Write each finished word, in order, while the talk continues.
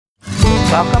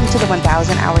Welcome to the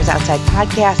 1000 Hours Outside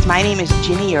podcast. My name is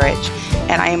Ginny Urich,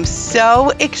 and I am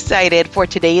so excited for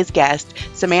today's guest,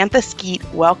 Samantha Skeete.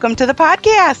 Welcome to the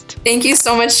podcast. Thank you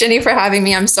so much, Ginny, for having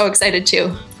me. I'm so excited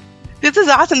too. This is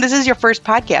awesome. This is your first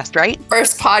podcast, right?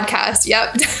 First podcast.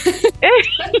 Yep. Yes,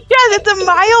 it's a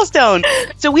milestone.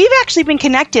 So we've actually been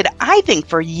connected, I think,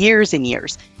 for years and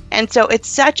years. And so it's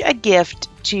such a gift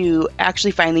to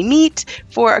actually finally meet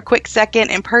for a quick second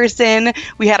in person.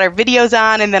 We had our videos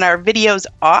on and then our videos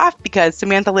off because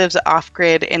Samantha lives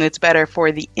off-grid and it's better for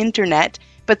the internet.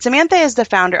 But Samantha is the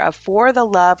founder of For the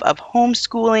Love of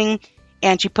Homeschooling,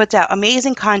 and she puts out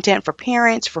amazing content for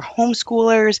parents, for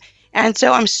homeschoolers. And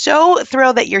so I'm so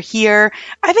thrilled that you're here.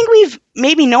 I think we've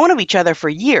maybe known of each other for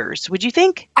years. Would you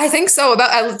think? I think so.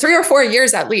 About 3 or 4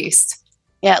 years at least.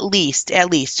 At least.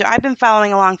 So I've been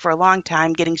following along for a long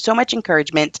time, getting so much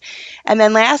encouragement. And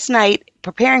then last night,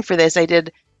 preparing for this, I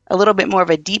did a little bit more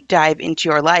of a deep dive into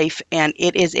your life, and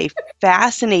it is a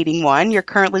fascinating one. You're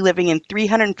currently living in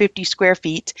 350 square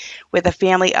feet with a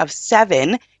family of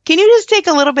 7. Can you just take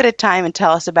a little bit of time and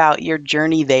tell us about your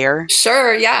journey there?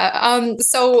 Sure. Yeah.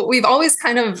 So we've always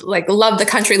kind of loved the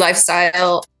country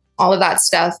lifestyle, all of that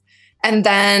stuff. And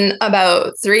then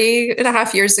about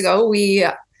 3.5 years ago, we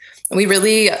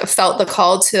really felt the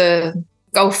call to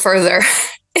go further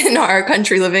in our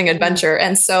country living adventure.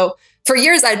 And so for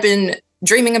years, I'd been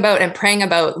dreaming about and praying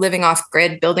about living off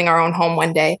grid, building our own home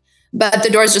one day, but the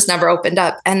doors just never opened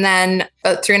up. And then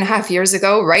about 3.5 years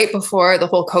ago, right before the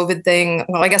whole COVID thing,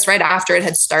 well, I guess right after it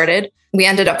had started, we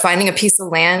ended up finding a piece of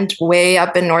land way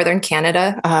up in northern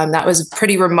Canada that was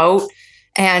pretty remote.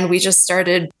 And we just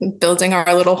started building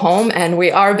our little home, and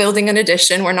we are building an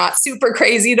addition. We're not super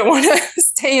crazy to want to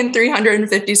stay in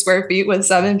 350 square feet with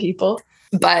 7 people.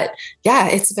 But yeah,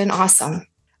 it's been awesome.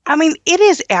 I mean, it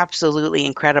is absolutely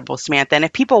incredible, Samantha. And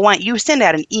if people want, you send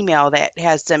out an email that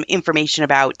has some information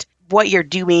about what you're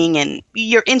doing, and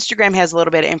your Instagram has a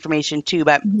little bit of information too.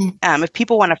 But if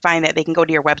people want to find that, they can go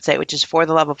to your website, which is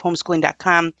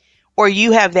fortheloveofhomeschooling.com. Or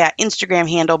you have that Instagram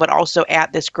handle, but also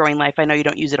at This Growing Life. I know you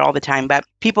don't use it all the time, but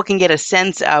people can get a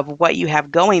sense of what you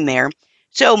have going there.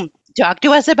 So talk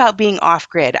to us about being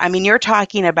off-grid. I mean, you're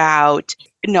talking about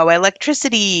no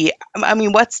electricity. I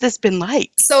mean, what's this been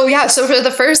like? So for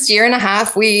the first 1.5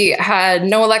 years, we had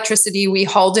no electricity. We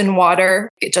hauled in water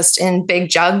just in big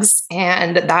jugs.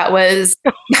 And that was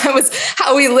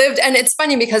how we lived. And it's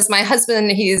funny because my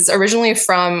husband, he's originally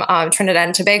from Trinidad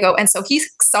and Tobago. And so he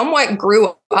somewhat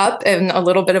grew up in a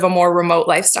little bit of a more remote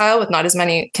lifestyle with not as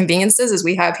many conveniences as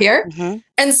we have here. Mm-hmm.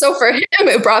 And so for him,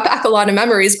 it brought back a lot of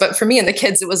memories. But for me and the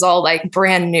kids, it was all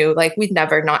brand new. We'd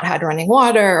never not had running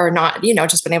water or not,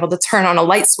 just been able to turn on a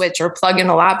light switch or plug in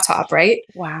a laptop, right?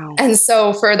 Wow. And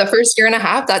so for the first 1.5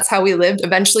 years, that's how we lived.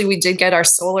 Eventually, we did get our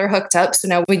solar hooked up. So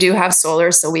now we do have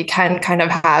solar, so we can kind of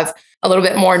have a little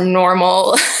bit more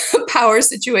normal power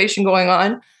situation going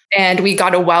on. And we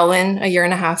got a well in 1.5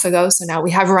 years ago. So now we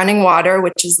have running water,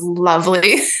 which is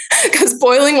lovely because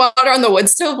boiling water on the wood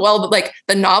stove,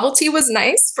 the novelty was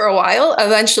nice for a while.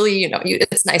 Eventually,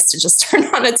 it's nice to just turn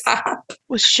on a tap.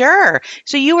 Well, sure.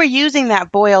 So you were using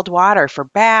that boiled water for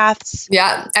baths?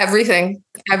 Yeah, everything.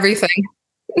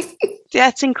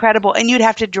 That's incredible. And you'd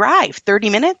have to drive 30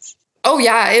 minutes? Oh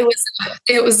yeah,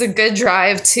 it was a good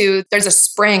drive to, there's a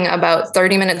spring about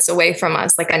 30 minutes away from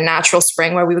us, like a natural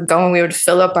spring where we would go and we would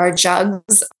fill up our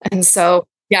jugs. And so,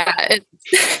 yeah,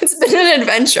 it's been an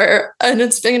adventure and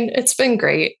it's been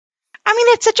great. I mean,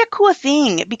 it's such a cool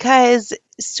thing because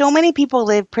so many people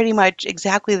live pretty much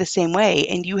exactly the same way.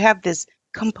 And you have this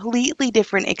completely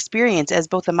different experience as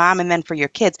both a mom and then for your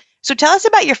kids. So tell us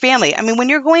about your family. I mean, when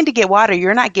you're going to get water,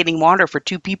 you're not getting water for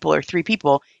 2 people or 3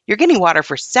 people. You're getting water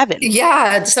for 7.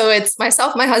 Yeah. So it's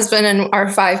myself, my husband, and our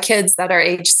 5 kids that are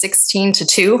age 16 to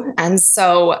 2. And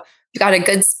so we've got a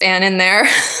good span in there.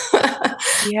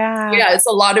 Yeah. Yeah. It's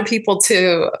a lot of people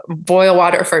to boil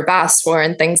water for baths for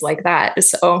and things like that.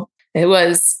 So it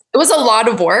was a lot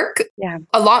of work. Yeah.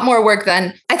 A lot more work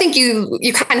than I think you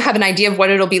kind of have an idea of what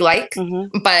it'll be like,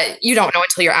 but you don't know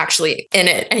until you're actually in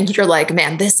it. And you're like,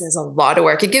 man, this is a lot of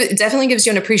work. It definitely gives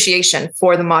you an appreciation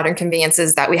for the modern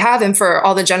conveniences that we have and for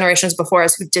all the generations before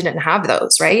us who didn't have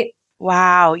those, right?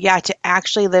 Wow. Yeah. To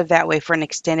actually live that way for an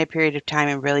extended period of time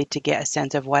and really to get a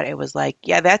sense of what it was like.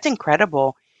 Yeah, that's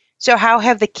incredible. So how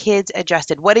have the kids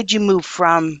adjusted? What did you move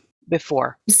from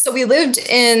before? So we lived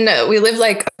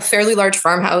like a fairly large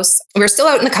farmhouse. We were still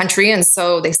out in the country. And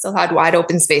so they still had wide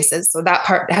open spaces. So that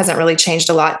part hasn't really changed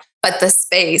a lot. But the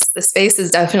space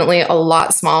is definitely a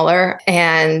lot smaller.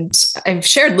 And I've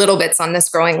shared little bits on This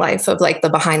Growing Life of like the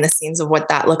behind the scenes of what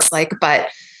that looks like. But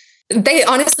They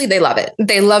honestly, they love it.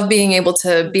 They love being able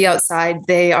to be outside.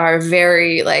 They are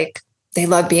very they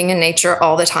love being in nature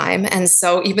all the time. And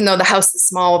so even though the house is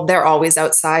small, they're always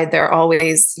outside. They're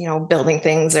always, building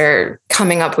things or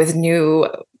coming up with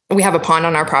we have a pond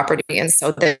on our property. And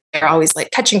so they're always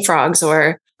like catching frogs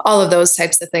or all of those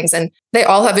types of things. And they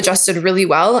all have adjusted really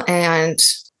well and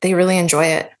they really enjoy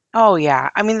it. Oh, yeah.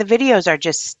 I mean, the videos are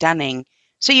just stunning.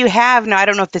 So you have, now I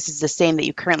don't know if this is the same that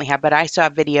you currently have, but I saw a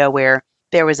video where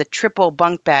there was a triple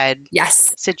bunk bed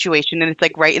situation and it's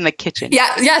like right in the kitchen.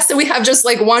 Yeah. Yeah. So we have just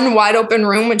like one wide open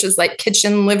room, which is like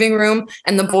kitchen, living room.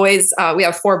 And the boys, we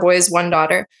have 4 boys, 1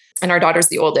 daughter. And our daughter's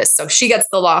the oldest. So she gets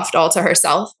the loft all to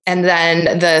herself. And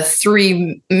then the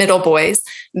 3 middle boys,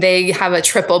 they have a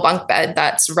triple bunk bed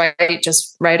that's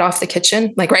right off the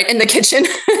kitchen, like right in the kitchen.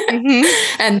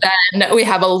 Mm-hmm. And then we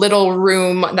have a little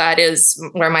room that is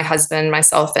where my husband,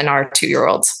 myself, and our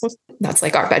 2-year-old, that's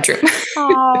like our bedroom.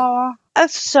 Oh,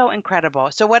 that's so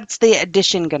incredible. So what's the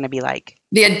addition going to be like?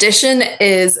 The addition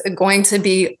is going to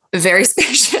be very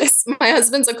spacious. My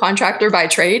husband's a contractor by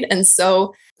trade. And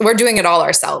so we're doing it all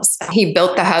ourselves. He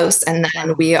built the house and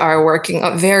then we are working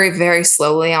very, very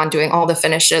slowly on doing all the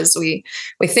finishes. We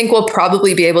think we'll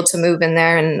probably be able to move in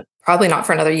there and probably not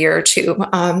for another year or 2,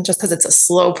 just because it's a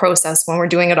slow process when we're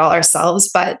doing it all ourselves,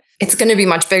 but it's going to be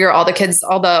much bigger. All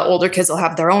the older kids will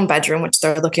have their own bedroom, which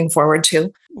they're looking forward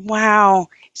to. Wow.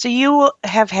 So you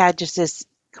have had just this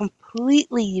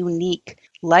completely unique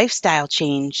lifestyle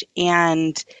change.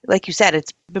 And like you said,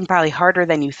 it's been probably harder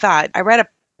than you thought. I read a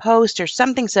post or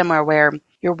something somewhere where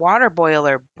your water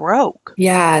boiler broke.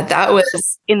 Yeah, that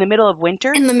was in the middle of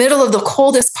winter? In the middle of the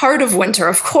coldest part of winter,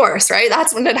 of course, right?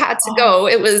 That's when it had to go.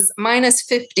 It was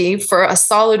 -50 for a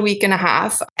solid week and a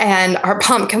half, and our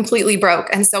pump completely broke.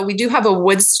 And so we do have a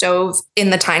wood stove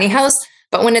in the tiny house,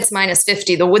 but when it's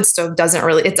 -50, the wood stove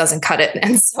doesn't cut it.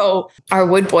 And so our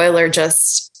wood boiler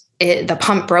the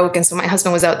pump broke. And so my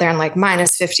husband was out there in like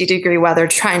 -50-degree weather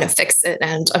trying to fix it.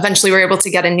 And eventually we were able to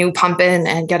get a new pump in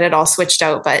and get it all switched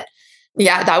out. But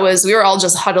yeah, we were all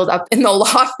just huddled up in the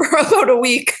loft for about a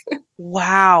week.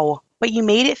 Wow. But you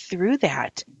made it through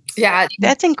that. Yeah.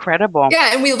 That's incredible. Yeah.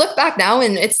 And we look back now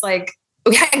and it's like,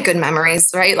 we had good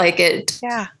memories, right? Like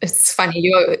it's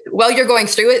funny. While you're going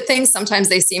through it, things, sometimes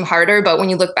they seem harder, but when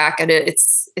you look back at it,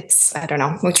 it's, I don't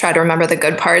know, we try to remember the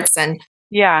good parts and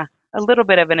yeah. A little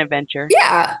bit of an adventure.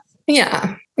 Yeah.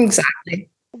 Yeah, exactly.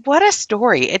 What a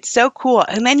story. It's so cool.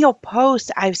 And then you'll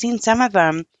post, I've seen some of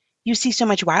them. You see so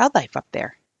much wildlife up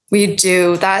there. We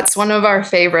do. That's one of our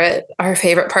favorite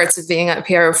parts of being up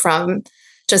here, from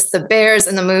just the bears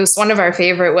and the moose. One of our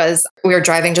favorite was we were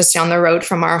driving just down the road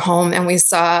from our home and we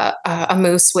saw a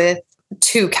moose with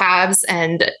 2 calves,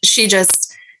 and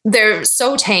they're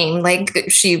so tame. Like,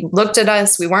 she looked at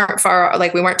us. We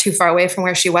weren't too far away from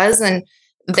where she was. And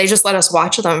they just let us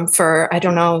watch them for, I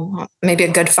don't know, maybe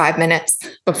a good 5 minutes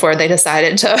before they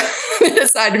decided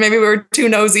maybe we were too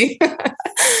nosy.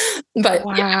 But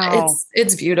wow. Yeah,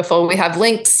 it's beautiful. We have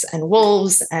lynx and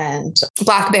wolves and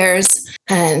black bears,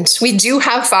 and we do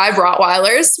have 5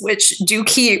 Rottweilers, which do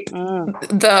keep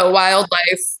the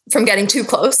wildlife from getting too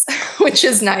close, which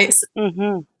is nice.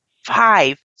 Mm-hmm.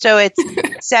 5. So it's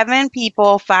 7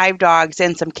 people, 5 dogs,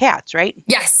 and some cats, right?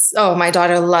 Yes. Oh, my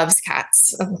daughter loves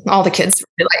cats. All the kids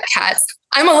really like cats.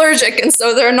 I'm allergic, and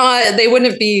so they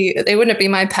wouldn't be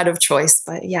my pet of choice,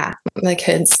 but yeah, the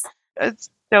kids. It's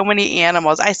so many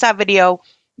animals. I saw a video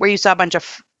where you saw a bunch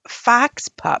of fox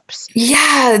pups.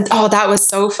 Yeah. Oh, that was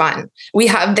so fun.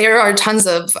 There are tons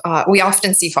of, we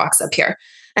often see fox up here.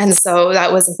 And so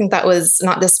I think that was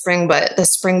not this spring, but the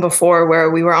spring before, where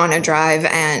we were on a drive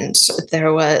and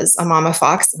there was a mama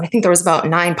fox. And I think there was about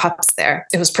 9 pups there.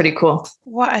 It was pretty cool.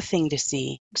 What a thing to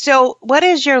see. So what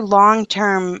is your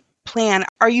long-term plan?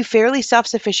 Are you fairly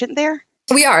self-sufficient there?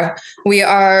 We are.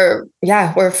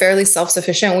 Yeah, we're fairly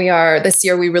self-sufficient. This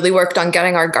year, we really worked on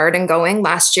getting our garden going.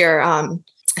 Last year, I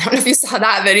don't know if you saw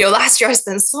that video. Last year, I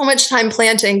spent so much time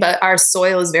planting, but our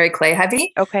soil is very clay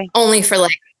heavy. Okay. Only for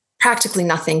practically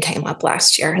nothing came up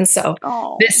last year. And so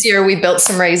this year we built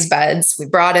some raised beds, we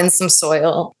brought in some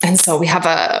soil. And so we have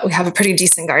a pretty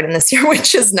decent garden this year,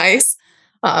 which is nice.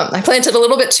 I planted a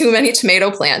little bit too many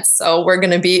tomato plants, so we're going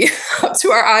to be up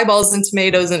to our eyeballs in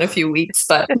tomatoes in a few weeks,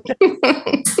 but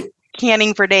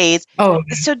canning for days. Oh,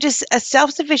 so just a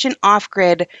self-sufficient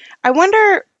off-grid. I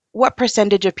wonder what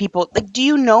percentage of people, do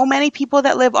you know many people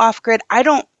that live off-grid?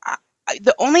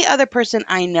 The only other person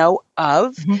I know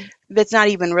of that's not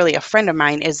even really a friend of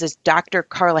mine is this Dr.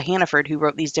 Carla Hannaford, who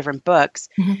wrote these different books,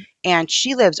 and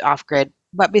she lives off-grid.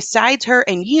 But besides her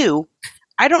and you,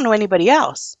 I don't know anybody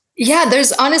else. Yeah,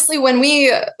 there's honestly, when we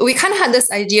kind of had this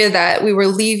idea that we were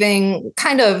leaving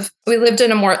we lived in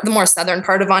the more southern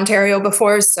part of Ontario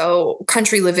before, so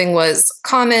country living was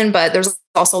common, but there's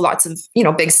also lots of,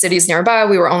 big cities nearby.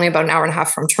 We were only about an hour and a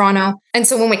half from Toronto. And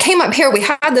so when we came up here, we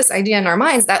had this idea in our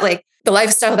minds that like the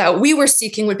lifestyle that we were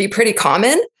seeking would be pretty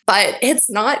common, but it's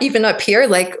not even up here.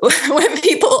 Like when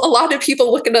a lot of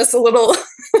people look at us a little,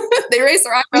 they raise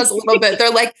their eyebrows a little bit. They're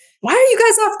like, why are you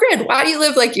guys off grid? Why do you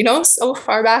live like, so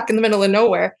far back in the middle of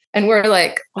nowhere? And we're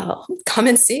like, well, come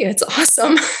and see. It's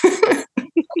awesome.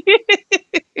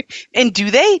 And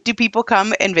do people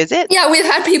come and visit? Yeah, we've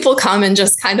had people come and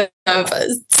just kind of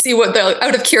see what they're,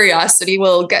 out of curiosity.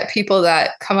 We'll get people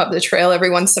that come up the trail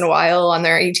every once in a while on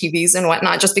their ATVs and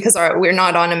whatnot, just because we're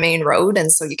not on a main road.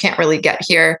 And so you can't really get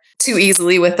here too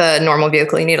easily with a normal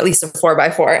vehicle. You need at least a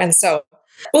 4x4. And so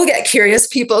we'll get curious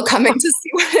people coming to see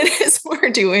what it is we're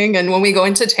doing. And when we go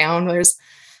into town, there's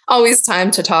always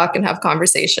time to talk and have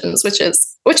conversations, which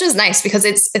is nice, because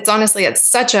it's honestly, it's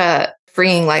such a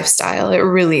freeing lifestyle. It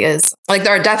really is. Like,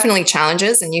 there are definitely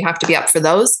challenges and you have to be up for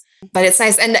those, but it's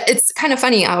nice. And it's kind of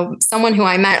funny. Someone who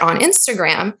I met on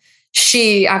Instagram,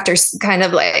 she, after kind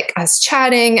of like us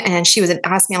chatting, and she was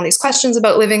asking me all these questions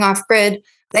about living off grid,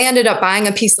 they ended up buying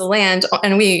a piece of land,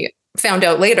 and we found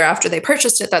out later after they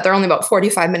purchased it that they're only about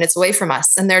 45 minutes away from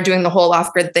us, and they're doing the whole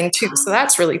off-grid thing too. So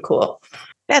that's really cool.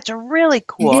 That's really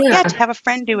cool. Yeah, to have a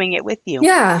friend doing it with you.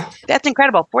 Yeah. That's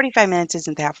incredible. 45 minutes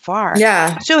isn't that far.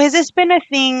 Yeah. So has this been a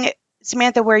thing,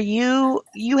 Samantha, where you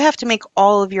have to make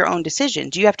all of your own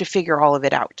decisions? You have to figure all of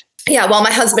it out? Yeah. Well,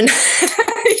 my husband,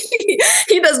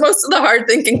 he does most of the hard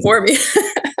thinking for me.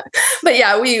 But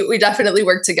yeah, we definitely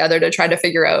work together to try to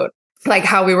figure out like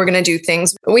how we were going to do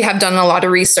things. We have done a lot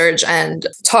of research and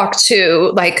talked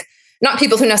to like, not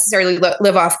people who necessarily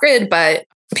live off grid, but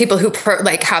people who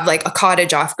have like a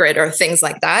cottage off grid or things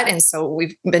like that. And so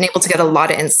we've been able to get a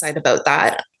lot of insight about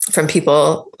that from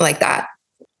people like that.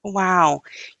 Wow.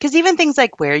 Because even things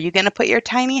like, where are you going to put your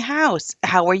tiny house?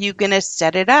 How are you going to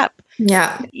set it up?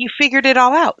 Yeah. You figured it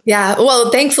all out. Yeah. Well,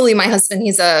 thankfully, my husband,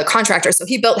 he's a contractor. So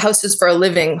he built houses for a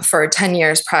living for 10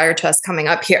 years prior to us coming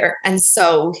up here. And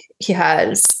so he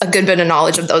has a good bit of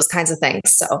knowledge of those kinds of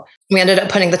things. So we ended up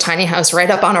putting the tiny house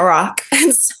right up on a rock.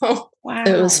 And so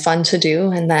It was fun to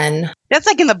do. And then that's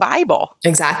like in the Bible.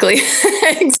 Exactly.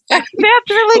 Exactly. That's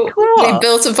really cool. We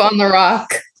built upon the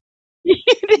rock. You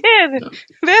did.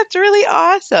 That's really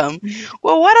awesome.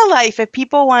 Well, what a life. If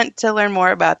people want to learn more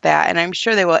about that, and I'm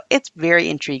sure they will, it's very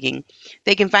intriguing.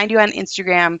 They can find you on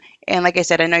Instagram. And like I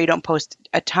said, I know you don't post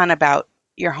a ton about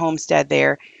your homestead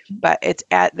there, but it's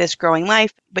at This Growing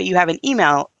Life. But you have an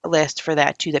email list for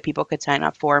that too that people could sign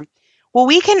up for.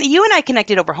 Well, you and I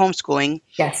connected over homeschooling.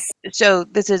 Yes. So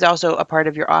this is also a part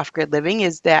of your off-grid living,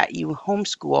 is that you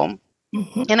homeschool.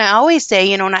 Mm-hmm. And I always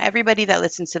say, not everybody that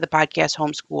listens to the podcast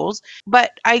homeschools,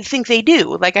 but I think they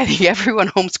do. Like, I think everyone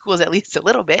homeschools at least a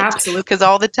little bit. Absolutely. Because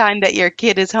all the time that your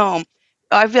kid is home,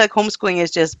 I feel like homeschooling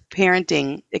is just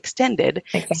parenting extended.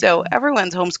 Exactly. So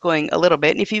everyone's homeschooling a little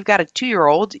bit. And if you've got a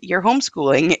 2-year-old, you're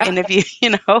homeschooling. And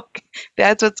if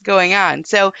that's what's going on.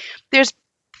 So there's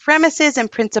premises and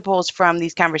principles from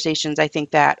these conversations, I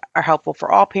think, that are helpful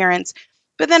for all parents.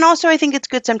 But then also, I think it's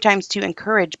good sometimes to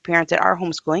encourage parents that are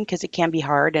homeschooling, because it can be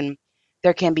hard and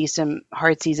there can be some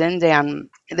hard seasons, and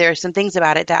there are some things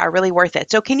about it that are really worth it.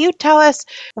 So can you tell us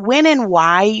when and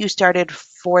why you started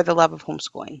For the Love of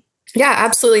Homeschooling? Yeah,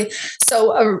 absolutely.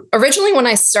 So originally when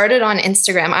I started on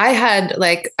Instagram,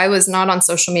 I was not on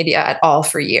social media at all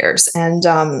for years. And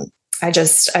I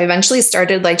eventually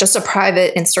started like just a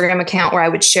private Instagram account where I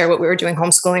would share what we were doing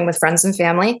homeschooling with friends and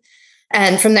family.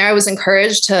 And from there, I was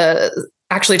encouraged to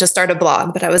start a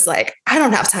blog, but I was like, I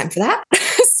don't have time for that.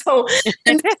 So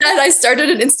instead, I started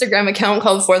an Instagram account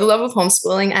called For the Love of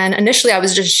Homeschooling. And initially, I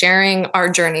was just sharing our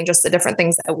journey, just the different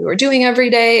things that we were doing every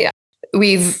day.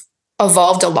 We've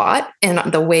evolved a lot in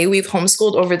the way we've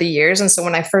homeschooled over the years. And so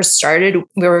when I first started,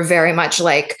 we were very much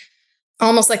like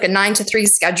almost like a 9-to-3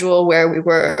 schedule where we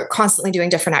were constantly doing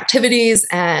different activities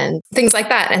and things like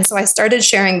that. And so I started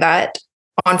sharing that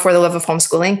on For the Love of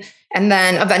Homeschooling. And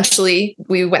then eventually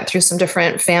we went through some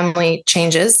different family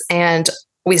changes and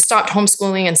we stopped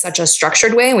homeschooling in such a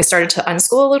structured way. And we started to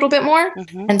unschool a little bit more.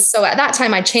 Mm-hmm. And so at that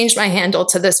time, I changed my handle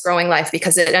to This Growing Life,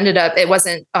 because it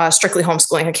wasn't a strictly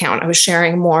homeschooling account. I was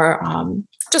sharing more,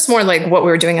 just more like what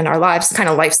we were doing in our lives, kind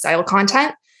of lifestyle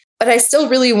content. But I still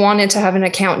really wanted to have an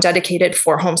account dedicated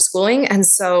for homeschooling. And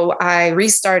so I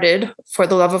restarted For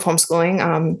the Love of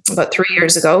Homeschooling about 3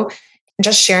 years ago.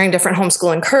 just sharing different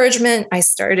homeschool encouragement. I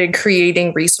started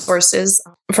creating resources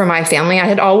for my family. I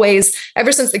had always,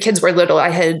 ever since the kids were little, I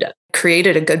had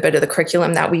created a good bit of the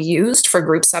curriculum that we used for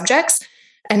group subjects.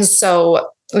 And so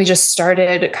we just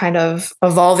started kind of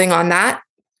evolving on that,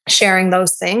 sharing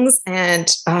those things.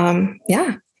 And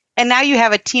yeah. And now you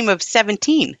have a team of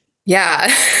 17.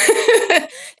 Yeah.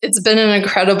 It's been an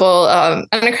incredible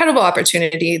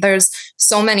opportunity. There's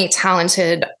so many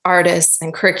talented artists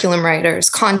and curriculum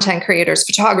writers, content creators,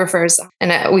 photographers,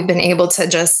 and we've been able to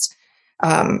just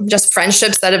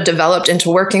friendships that have developed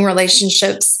into working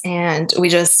relationships. And we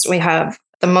have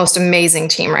the most amazing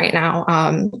team right now.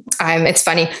 It's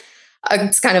funny.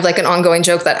 It's kind of like an ongoing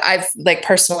joke that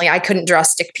personally, I couldn't draw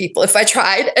stick people if I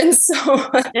tried. And so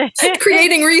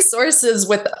creating resources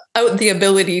without the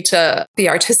ability to be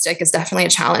artistic is definitely a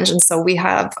challenge. And so we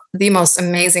have the most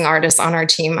amazing artists on our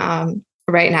team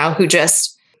right now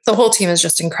the whole team is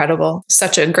just incredible.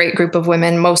 Such a great group of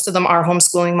women. Most of them are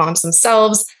homeschooling moms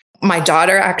themselves. My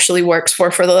daughter actually works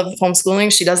for the love of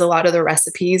homeschooling. She does a lot of the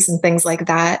recipes and things like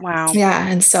that. Wow. Yeah.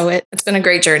 And so it's been a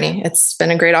great journey. It's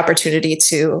been a great opportunity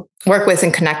to work with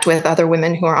and connect with other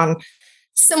women who are on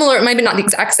similar, maybe not the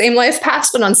exact same life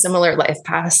paths, but on similar life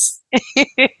paths.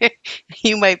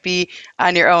 You might be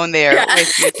on your own there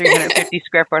with your 350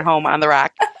 square foot home on the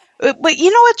rock. But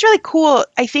you know what's really cool?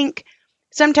 I think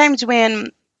sometimes when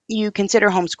you consider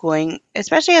homeschooling,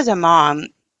 especially as a mom,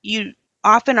 you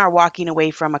often are walking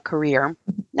away from a career.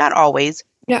 Not always,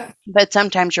 but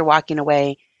sometimes you're walking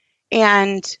away.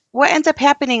 And what ends up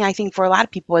happening, I think, for a lot of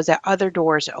people is that other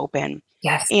doors open.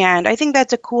 Yes. And I think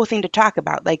that's a cool thing to talk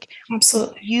about. Like,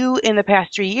 absolutely, you in the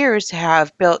past 3 years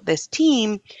have built this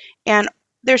team, and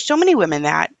there's so many women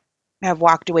that have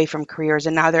walked away from careers,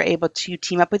 and now they're able to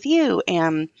team up with you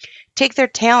and take their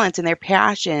talents and their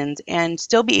passions and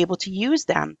still be able to use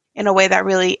them in a way that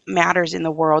really matters in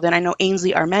the world. And I know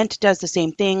Ainsley Arment does the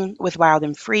same thing with Wild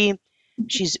and Free.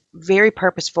 She's very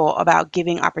purposeful about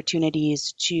giving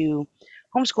opportunities to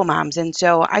homeschool moms. And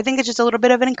so I think it's just a little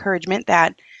bit of an encouragement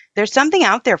that there's something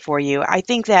out there for you. I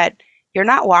think that you're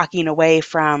not walking away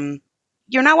from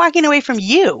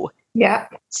you. Yeah.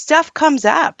 Stuff comes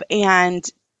up, and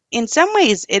in some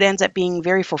ways it ends up being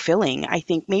very fulfilling. I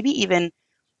think maybe even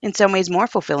in some ways more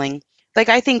fulfilling. Like,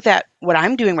 I think that what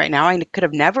I'm doing right now, I could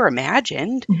have never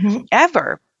imagined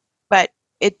ever, but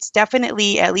it's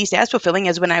definitely at least as fulfilling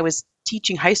as when I was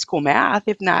teaching high school math,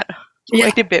 if not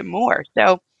quite a bit more.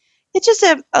 So it's just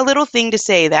a little thing to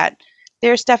say that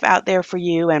there's stuff out there for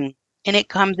you, and it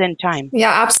comes in time.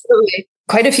 Yeah, absolutely.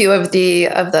 Quite a few of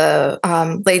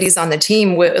the ladies on the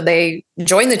team, they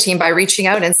joined the team by reaching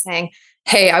out and saying,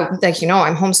 hey, I'm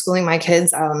homeschooling my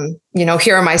kids.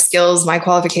 Here are my skills, my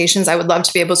qualifications. I would love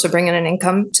to be able to bring in an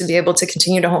income to be able to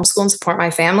continue to homeschool and support my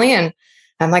family. And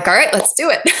I'm like, all right, let's do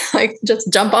it. Like,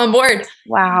 just jump on board.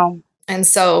 Wow. And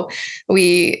so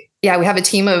we have a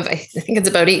team of, I think it's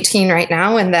about 18 right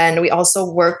now. And then we also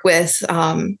work with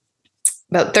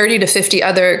about 30 to 50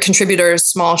 other contributors,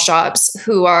 small shops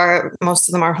most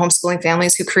of them are homeschooling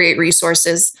families who create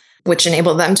resources which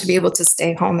enable them to be able to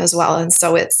stay home as well. And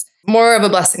so it's more of a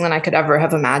blessing than I could ever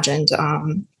have imagined.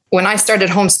 When I started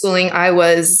homeschooling, I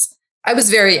was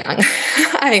very young.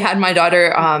 I had my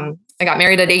daughter, I got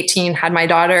married at 18, had my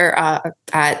daughter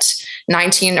at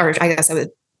 19, or I guess I would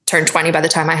turn 20 by the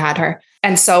time I had her.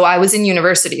 And so I was in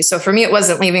university. So for me, it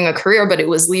wasn't leaving a career, but it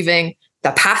was leaving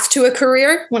the path to a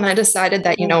career when I decided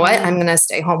that, you know what, I'm going to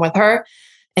stay home with her.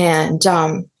 And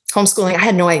homeschooling, I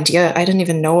had no idea. I didn't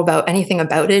even know about anything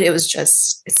about it. It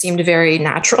seemed very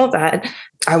natural that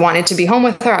I wanted to be home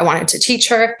with her. I wanted to teach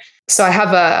her. So I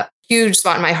have a huge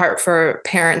spot in my heart for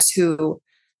parents who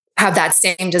have that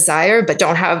same desire, but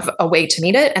don't have a way to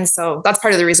meet it. And so that's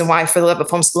part of the reason why, for the love of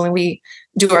homeschooling, we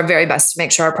do our very best to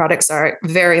make sure our products are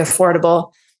very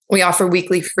affordable. We offer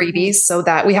weekly freebies so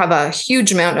that we have a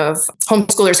huge amount of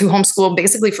homeschoolers who homeschool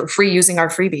basically for free using our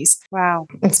freebies. Wow.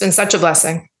 It's been such a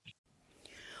blessing.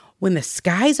 When the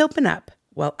skies open up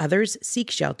while others seek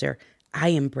shelter, I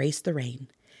embrace the rain.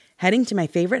 Heading to my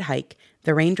favorite hike,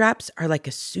 the raindrops are like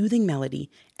a soothing melody,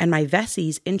 and my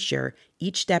Vessies ensure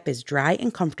each step is dry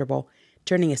and comfortable,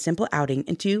 turning a simple outing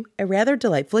into a rather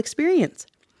delightful experience.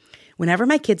 Whenever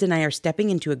my kids and I are stepping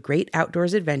into a great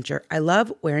outdoors adventure, I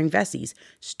love wearing Vessies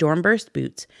Stormburst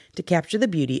boots to capture the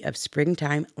beauty of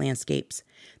springtime landscapes.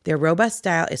 Their robust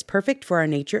style is perfect for our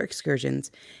nature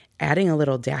excursions, adding a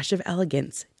little dash of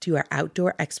elegance to our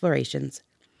outdoor explorations.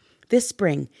 This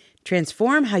spring,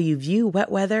 transform how you view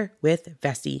wet weather with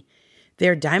Vessi.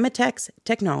 Their Dymatex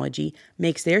technology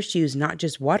makes their shoes not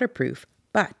just waterproof,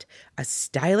 but a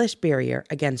stylish barrier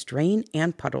against rain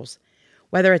and puddles.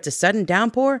 Whether it's a sudden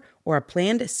downpour or a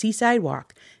planned seaside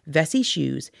walk, Vessi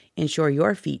shoes ensure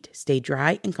your feet stay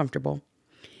dry and comfortable.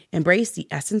 Embrace the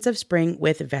essence of spring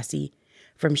with Vessi.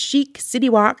 From chic city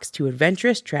walks to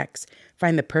adventurous treks,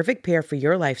 find the perfect pair for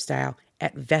your lifestyle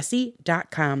at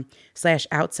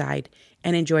vessi.com/outside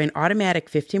and enjoy an automatic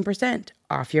 15%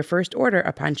 off your first order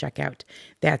upon checkout.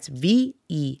 That's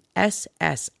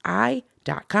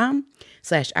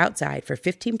VESSI.com/outside for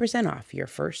 15% off your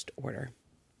first order.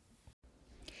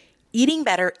 Eating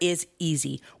better is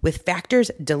easy with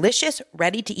Factor's delicious,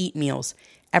 ready-to-eat meals.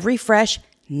 Every fresh,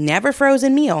 never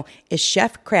frozen meal is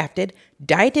chef-crafted,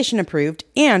 dietitian-approved,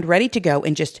 and ready to go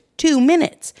in just 2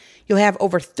 minutes. You'll have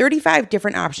over 35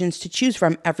 different options to choose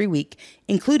from every week,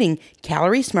 including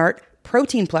Calorie Smart,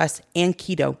 Protein Plus, and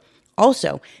Keto.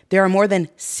 Also, there are more than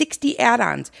 60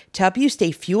 add-ons to help you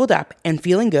stay fueled up and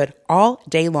feeling good all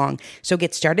day long. So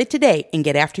get started today and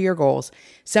get after your goals.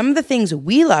 Some of the things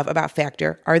we love about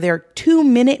Factor are their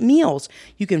 2-minute meals.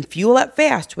 You can fuel up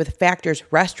fast with Factor's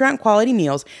restaurant-quality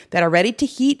meals that are ready to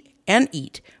heat and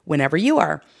eat whenever you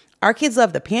are. Our kids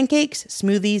love the pancakes,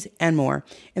 smoothies, and more.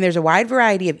 And there's a wide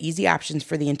variety of easy options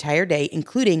for the entire day,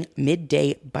 including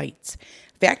midday bites.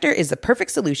 Factor is the perfect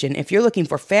solution if you're looking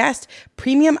for fast,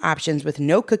 premium options with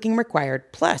no cooking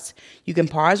required. Plus, you can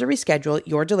pause or reschedule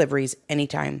your deliveries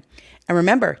anytime. And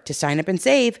remember to sign up and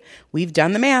save. We've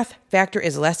done the math. Factor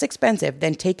is less expensive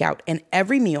than takeout, and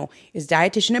every meal is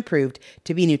dietitian approved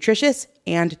to be nutritious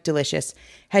and delicious.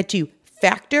 Head to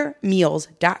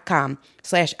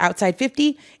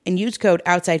factormeals.com/outside50 and use code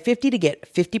outside50 to get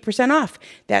 50% off.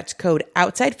 That's code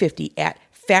outside50 at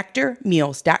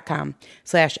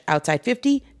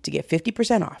factormeals.com/outside50 to get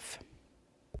 50% off.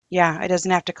 Yeah, it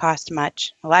doesn't have to cost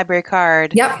much. A library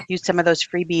card, Yep. use some of those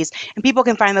freebies. And people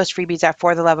can find those freebies at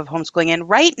For the Love of Homeschooling. And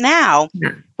right now,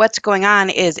 what's going on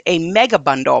is a mega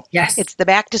bundle. Yes. It's the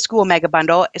Back to School mega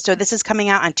bundle. So this is coming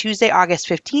out on Tuesday, August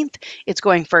 15th. It's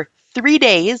going for 3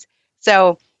 days.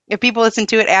 So if people listen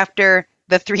to it after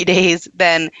the 3 days,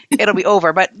 then it'll be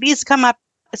over. But these come up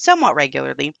somewhat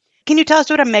regularly. Can you tell us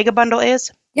what a mega bundle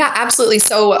is? Yeah, absolutely.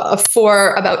 So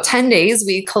for about 10 days,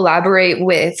 we collaborate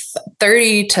with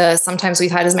 30 to sometimes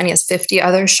we've had as many as 50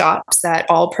 other shops that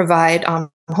all provide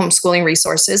homeschooling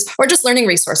resources or just learning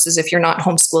resources if you're not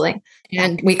homeschooling.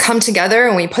 And we come together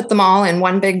and we put them all in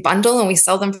one big bundle and we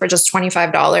sell them for just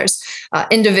 $25.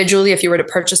 Individually, if you were to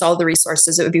purchase all the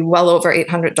resources, it would be well over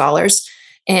 $800.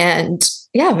 And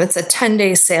yeah, it's a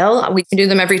 10-day sale. We can do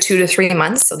them every 2 to 3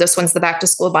 months. So this one's the Back to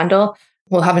School bundle.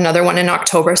 We'll have another one in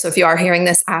October. So if you are hearing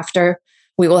this after,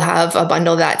 we will have a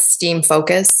bundle that's STEAM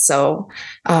focused. So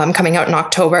coming out in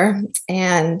October.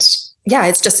 And yeah,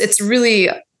 it's really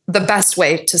the best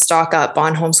way to stock up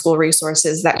on homeschool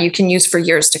resources that you can use for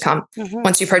years to come. Mm-hmm.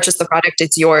 Once you purchase the product,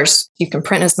 it's yours. You can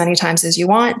print as many times as you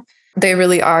want. They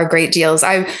really are great deals.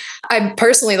 I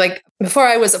personally, like before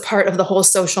I was a part of the whole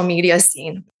social media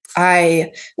scene,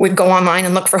 I would go online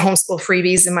and look for homeschool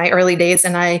freebies in my early days.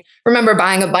 And I remember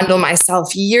buying a bundle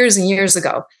myself years and years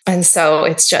ago. And so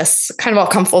it's just kind of all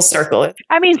come full circle.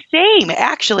 I mean, same,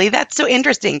 actually. That's so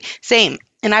interesting. Same.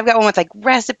 And I've got one with like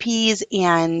recipes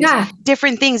and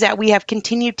different things that we have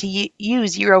continued to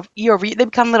use year over year. They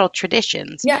become little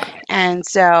traditions. Yeah. And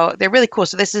so they're really cool.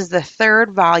 So this is the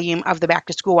 3rd volume of the Back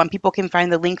to School one. People can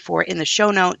find the link for it in the show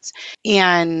notes.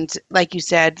 And like you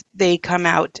said, they come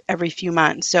out every few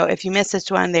months. So if you miss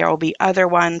this one, there will be other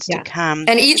ones to come.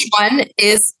 And each one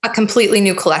is a completely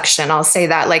new collection. I'll say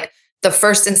that. Like the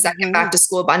first and second Back to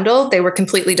School bundle, they were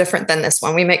completely different than this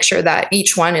one. We make sure that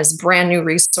each one is brand new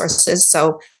resources.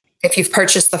 So if you've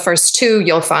purchased the first 2,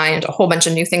 you'll find a whole bunch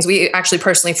of new things. We actually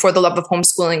personally, For the Love of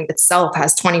Homeschooling itself,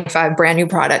 has 25 brand new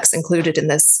products included in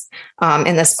this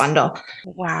bundle.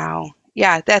 Wow.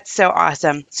 Yeah, that's so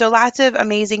awesome. So lots of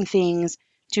amazing things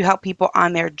to help people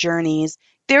on their journeys.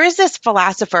 There is this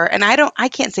philosopher, and I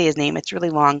can't say his name. It's really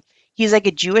long. He's like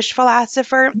a Jewish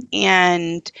philosopher,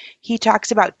 and he talks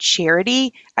about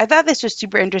charity. I thought this was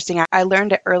super interesting. I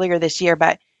learned it earlier this year,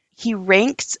 but he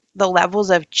ranks the levels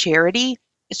of charity.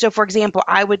 So, for example,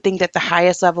 I would think that the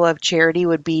highest level of charity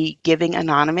would be giving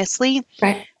anonymously.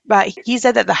 Right. But he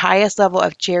said that the highest level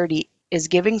of charity is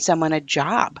giving someone a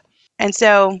job. And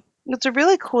so it's a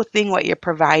really cool thing what you're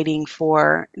providing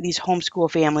for these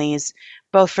homeschool families,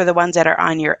 both for the ones that are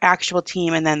on your actual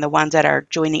team and then the ones that are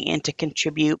joining in to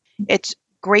contribute. It's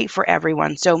great for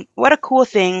everyone. So what a cool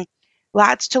thing.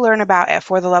 Lots to learn about at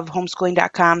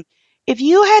fortheloveofhomeschooling.com. If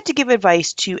you had to give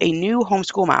advice to a new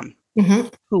homeschool mom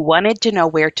who wanted to know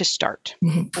where to start,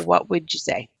 what would you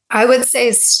say? I would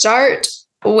say start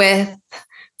with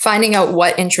finding out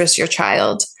what interests your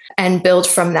child and build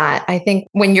from that. I think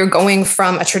when you're going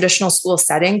from a traditional school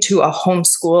setting to a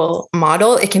homeschool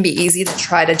model, it can be easy to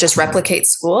try to just replicate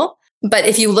school. But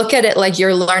if you look at it like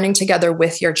you're learning together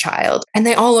with your child, and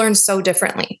they all learn so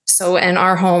differently. So in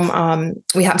our home,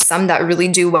 we have some that really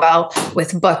do well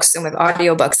with books and with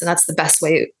audiobooks, and that's the best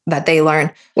way that they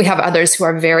learn. We have others who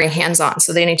are very hands-on.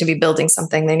 So they need to be building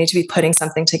something. They need to be putting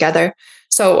something together.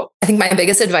 So I think my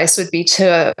biggest advice would be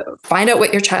to find out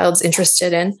what your child's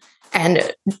interested in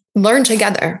and learn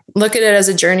together. Look at it as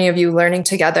a journey of you learning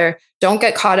together. Don't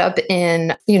get caught up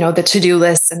in, the to-do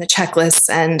lists and the checklists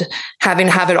and having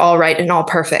to have it all right and all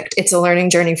perfect. It's a learning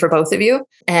journey for both of you.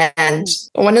 And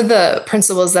one of the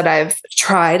principles that I've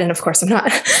tried, and of course I'm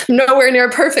nowhere near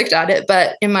perfect at it,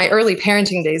 but in my early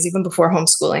parenting days, even before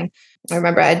homeschooling, I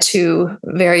remember I had two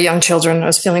very young children. I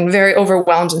was feeling very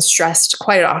overwhelmed and stressed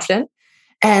quite often.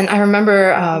 And I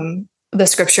remember the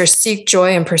scripture, seek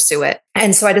joy and pursue it.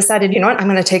 And so I decided, I'm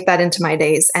going to take that into my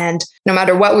days. And no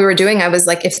matter what we were doing, I was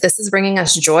like, if this is bringing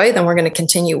us joy, then we're going to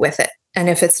continue with it. And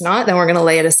if it's not, then we're going to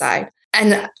lay it aside.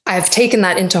 And I've taken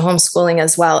that into homeschooling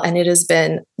as well. And it has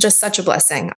been just such a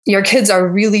blessing. Your kids are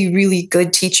really, really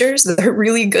good teachers. They're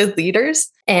really good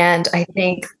leaders. And I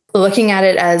think looking at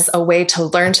it as a way to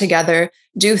learn together,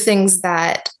 do things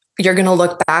that you're going to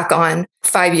look back on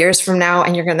 5 years from now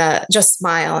and you're going to just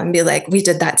smile and be like, we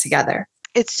did that together.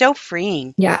 It's so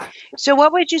freeing. Yeah. So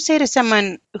what would you say to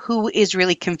someone who is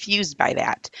really confused by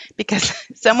that? Because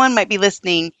someone might be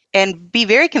listening and be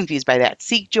very confused by that.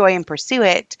 Seek joy and pursue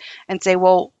it and say,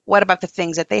 well, what about the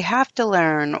things that they have to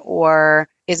learn? Or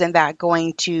isn't that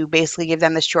going to basically give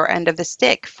them the short end of the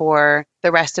stick for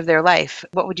the rest of their life?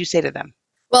 What would you say to them?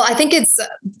 Well, I think it's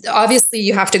obviously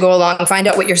you have to go along and find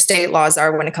out what your state laws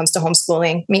are when it comes to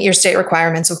homeschooling, meet your state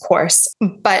requirements, of course.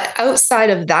 But outside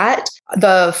of that,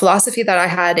 the philosophy that I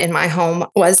had in my home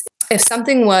was if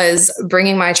something was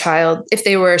bringing my child, if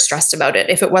they were stressed about it,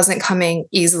 if it wasn't coming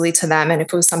easily to them, and if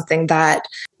it was something that,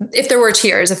 if there were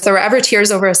tears, if there were ever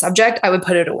tears over a subject, I would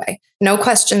put it away. No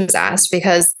questions asked,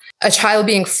 because a child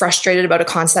being frustrated about a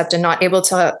concept and not able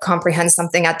to comprehend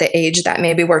something at the age that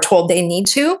maybe we're told they need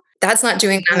to, that's not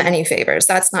doing them any favors.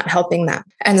 That's not helping them.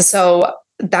 And so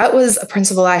that was a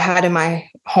principle I had in my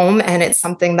home. And it's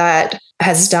something that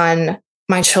has done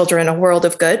my children a world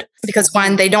of good, because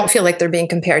one, they don't feel like they're being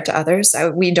compared to others.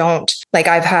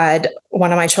 I've had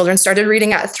one of my children started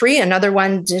reading at 3, another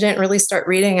one didn't really start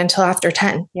reading until after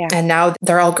 10. Yeah. And now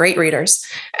they're all great readers.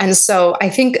 And so I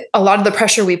think a lot of the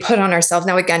pressure we put on ourselves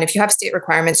now, again, if you have state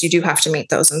requirements, you do have to meet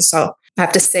those. And so I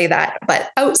have to say that.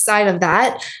 But outside of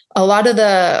that, a lot of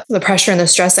the pressure and the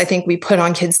stress, I think we put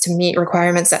on kids to meet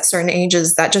requirements at certain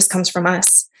ages, that just comes from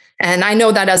us. And I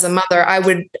know that as a mother, I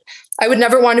would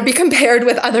never want to be compared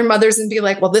with other mothers and be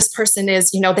like, well, this person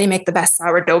is, they make the best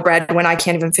sourdough bread when I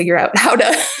can't even figure out how to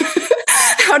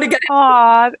get it.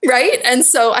 Aww. Right. And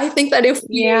so I think that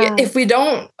if we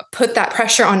don't put that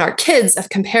pressure on our kids of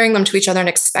comparing them to each other and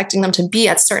expecting them to be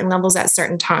at certain levels at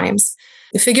certain times,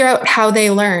 figure out how they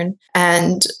learn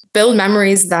and build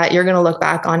memories that you're going to look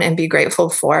back on and be grateful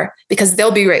for, because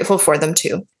they'll be grateful for them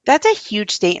too. That's a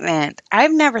huge statement.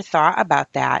 I've never thought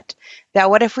about that. That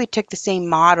what if we took the same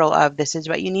model of this is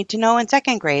what you need to know in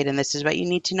 2nd grade and this is what you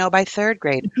need to know by 3rd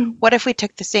grade? Mm-hmm. What if we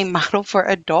took the same model for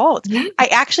adults? Mm-hmm. I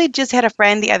actually just had a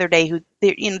friend the other day who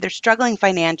they're struggling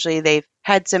financially. They've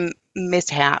had some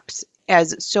mishaps,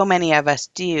 as so many of us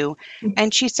do. Mm-hmm.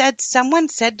 And she said, someone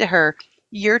said to her,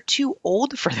 "You're too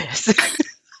old for this."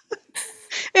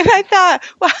 And I thought,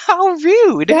 well, how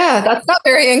rude. Yeah, that's not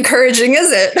very encouraging,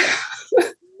 is it?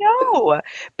 No,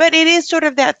 but it is sort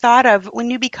of that thought of when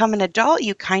you become an adult,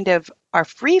 you kind of are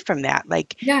free from that.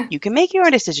 Like, yeah, you can make your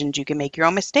own decisions. You can make your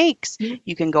own mistakes. Mm-hmm.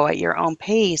 You can go at your own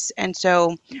pace. And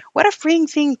so what a freeing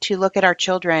thing to look at our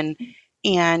children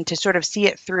and to sort of see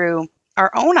it through our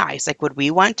own eyes. Like, would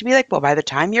we want to be like, well, by the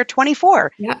time you're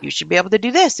 24, yeah, you should be able to do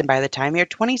this. And by the time you're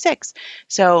 26.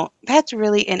 So that's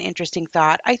really an interesting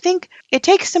thought. I think it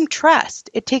takes some trust.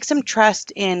 It takes some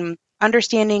trust in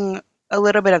understanding a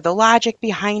little bit of the logic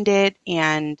behind it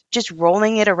and just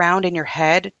rolling it around in your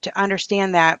head to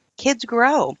understand that kids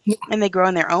grow, yeah, and they grow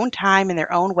in their own time, in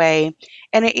their own way.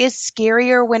 And it is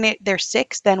scarier when they're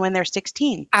 6 than when they're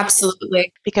 16.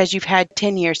 Absolutely. Because you've had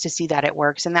 10 years to see that it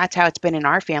works. And that's how it's been in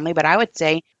our family. But I would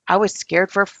say I was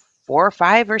scared for 4 or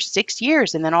 5 or 6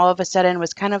 years. And then all of a sudden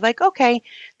was kind of like, okay,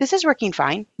 this is working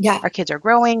fine. Yeah. Our kids are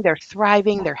growing, they're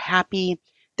thriving, they're happy,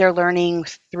 they're learning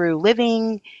through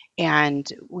living.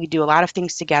 And we do a lot of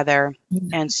things together.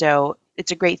 Mm-hmm. And so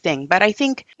it's a great thing. But I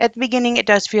think at the beginning, it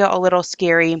does feel a little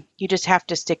scary. You just have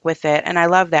to stick with it. And I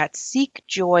love that. Seek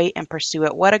joy and pursue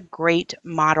it. What a great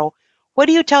model. What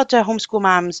do you tell to homeschool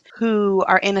moms who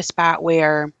are in a spot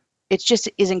where it just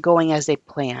isn't going as they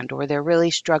planned, or they're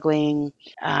really struggling,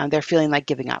 they're feeling like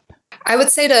giving up? I would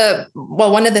say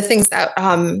one of the things that,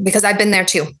 because I've been there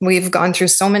too, we've gone through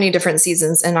so many different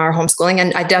seasons in our homeschooling.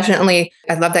 And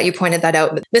I love that you pointed that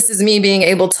out. But this is me being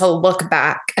able to look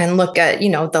back and look at,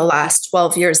 the last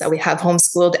 12 years that we have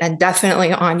homeschooled. And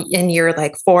definitely in year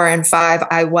like 4 and 5,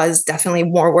 I was definitely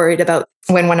more worried about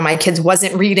when one of my kids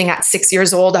wasn't reading at 6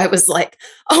 years old. I was like,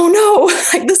 oh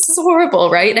no, like this is horrible.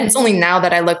 Right. And it's only now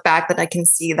that I look back that I can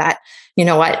see that, you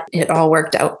know what, it all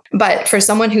worked out. But for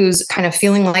someone who's kind of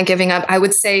feeling like giving up, I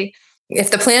would say, if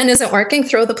the plan isn't working,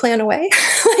 throw the plan away.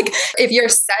 Like if you're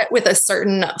set with a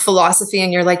certain philosophy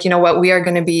and you're like, you know what, we are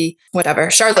going to be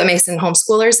whatever, Charlotte Mason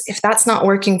homeschoolers. If that's not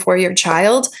working for your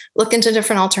child, look into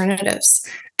different alternatives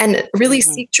and really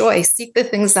seek joy, seek the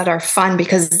things that are fun,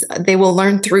 because they will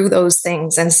learn through those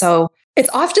things. And so it's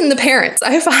often the parents.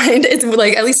 I find it's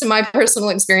like, at least in my personal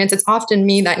experience, it's often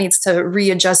me that needs to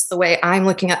readjust the way I'm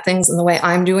looking at things and the way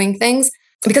I'm doing things,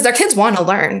 because our kids want to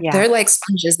learn. Yeah. They're like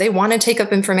sponges. They want to take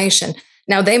up information.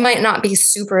 Now, they might not be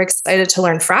super excited to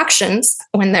learn fractions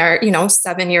when they're,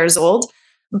 7 years old.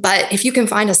 But if you can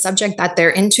find a subject that they're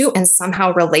into and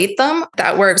somehow relate them,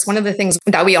 that works. One of the things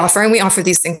that we offer, and we offer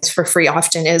these things for free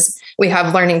often, is we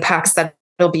have learning packs that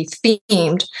will be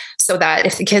themed, so that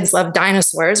if the kids love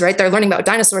dinosaurs, right, they're learning about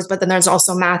dinosaurs, but then there's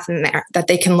also math in there that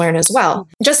they can learn as well.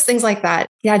 Just things like that.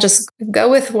 Yeah, just go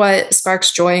with what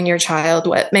sparks joy in your child,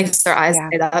 what makes their eyes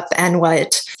light up, and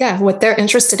what they're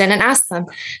interested in, and ask them.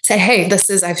 Say, hey,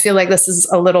 I feel like this is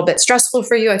a little bit stressful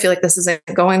for you. I feel like this isn't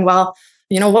going well.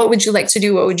 What would you like to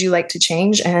do? What would you like to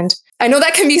change? And I know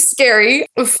that can be scary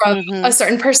from a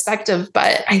certain perspective,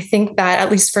 but I think that, at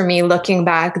least for me, looking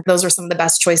back, those were some of the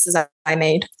best choices I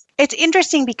made. It's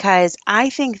interesting because I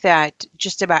think that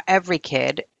just about every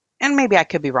kid, and maybe I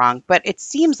could be wrong, but it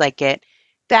seems like it,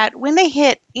 that when they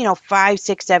hit, 5,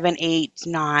 6, 7, 8,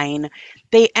 9,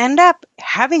 they end up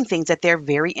having things that they're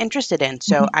very interested in.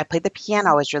 So I played the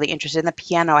piano. I was really interested in the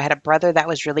piano. I had a brother that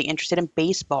was really interested in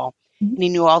baseball, and he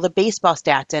knew all the baseball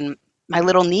stats. And my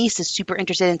little niece is super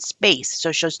interested in space.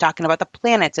 So she was talking about the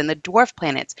planets and the dwarf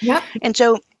planets. Yep. And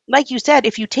so, like you said,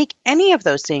 if you take any of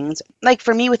those things, like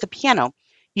for me with the piano,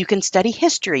 you can study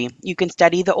history. You can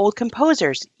study the old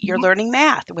composers. You're learning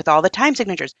math with all the time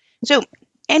signatures. So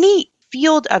any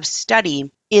field of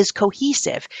study is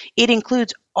cohesive. It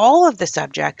includes all of the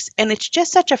subjects, and it's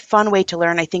just such a fun way to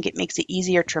learn. I think it makes it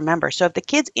easier to remember. So if the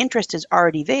kid's interest is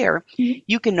already there,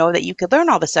 you can know that you could learn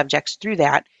all the subjects through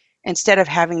that instead of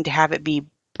having to have it be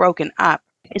broken up.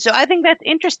 So I think that's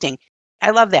interesting.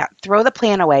 I love that. Throw the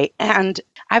plan away. And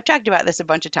I've talked about this a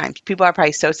bunch of times. People are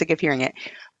probably so sick of hearing it.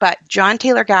 But John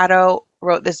Taylor Gatto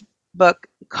wrote this book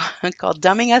called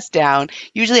Dumbing Us Down.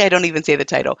 Usually I don't even say the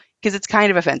title because it's kind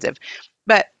of offensive.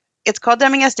 But it's called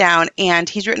Dumbing Us Down, and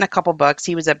he's written a couple books.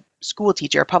 He was a school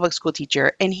teacher, a public school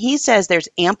teacher, and he says there's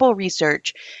ample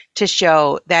research to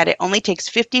show that it only takes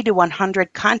 50 to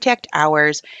 100 contact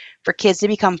hours for kids to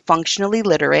become functionally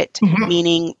literate,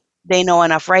 meaning they know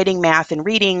enough writing, math, and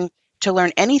reading to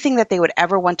learn anything that they would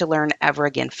ever want to learn ever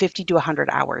again, 50 to 100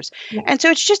 hours. Yeah. And so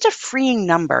it's just a freeing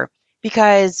number,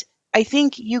 because I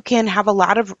think you can have a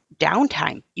lot of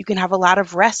downtime. You can have a lot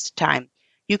of rest time.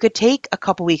 You could take a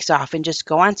couple weeks off and just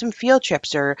go on some field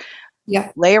trips, or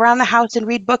lay around the house and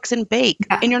read books and bake,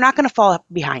 and you're not going to fall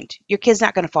behind. Your kid's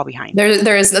not going to fall behind.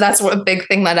 That's a big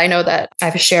thing that I know that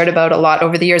I've shared about a lot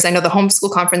over the years. I know the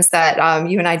homeschool conference that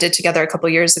you and I did together a couple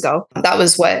of years ago, that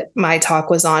was what my talk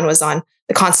was on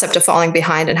the concept of falling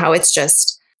behind, and how it's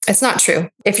not true.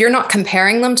 If you're not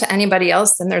comparing them to anybody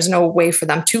else, then there's no way for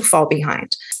them to fall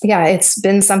behind. Yeah, it's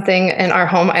been something in our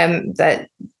home that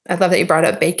I love that you brought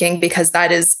up baking, because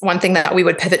that is one thing that we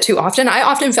would pivot to often. I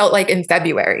often felt like in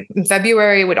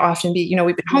February would often be,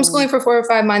 we've been homeschooling for 4 or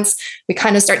 5 months. We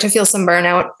kind of start to feel some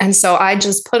burnout. And so I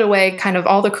just put away kind of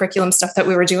all the curriculum stuff that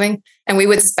we were doing. And we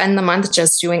would spend the month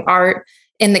just doing art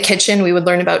in the kitchen. We would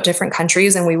learn about different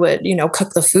countries, and we would,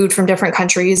 cook the food from different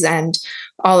countries and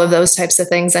all of those types of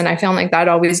things. And I found like that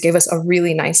always gave us a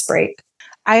really nice break.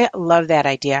 I love that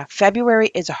idea.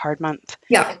 February is a hard month.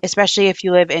 Yeah. Especially if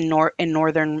you live in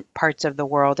northern parts of the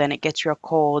world and it gets real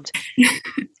cold.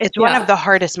 It's one of the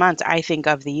hardest months, I think,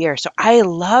 of the year. So I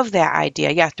love that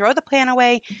idea. Yeah. Throw the plan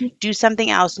away, do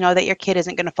something else. Know that your kid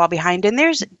isn't going to fall behind. And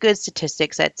there's good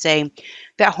statistics that say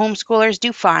that homeschoolers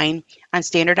do fine on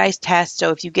standardized tests. So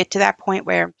if you get to that point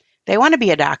where they want to be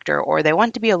a doctor or they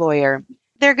want to be a lawyer,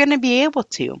 they're going to be able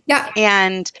to. Yeah.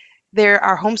 And there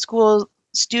are homeschool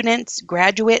students,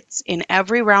 graduates in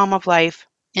every realm of life.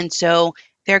 And so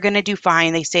they're going to do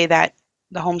fine. They say that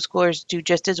the homeschoolers do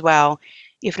just as well.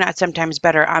 if not sometimes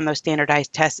better, on those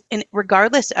standardized tests, and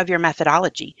regardless of your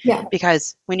methodology. Yeah.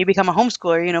 Because when you become a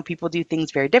homeschooler, people do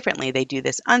things very differently. They do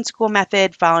this unschool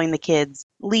method, following the kids'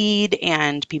 lead,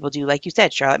 and people do, like you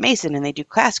said, Charlotte Mason, and they do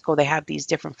classical. They have these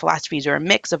different philosophies or a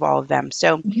mix of all of them.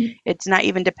 So it's not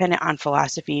even dependent on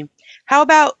philosophy. How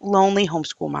about lonely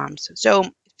homeschool moms? So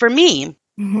for me,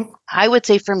 I would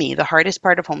say for me, the hardest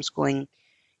part of homeschooling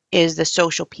is the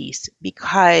social piece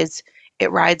because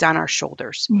it rides on our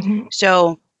shoulders.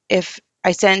 So if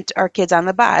I sent our kids on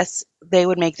the bus, they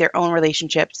would make their own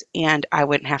relationships and I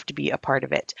wouldn't have to be a part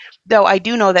of it. Though I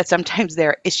do know that sometimes there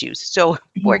are issues. So,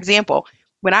 for example,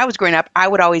 when I was growing up, I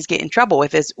would always get in trouble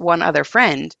with this one other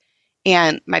friend.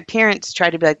 And my parents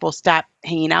tried to be like, well, stop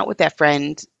hanging out with that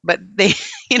friend. But they,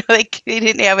 they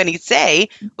didn't have any say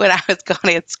when I was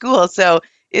going at school. So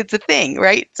it's a thing,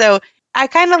 right? So I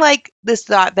kind of like this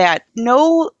thought that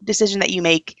no decision that you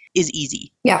make is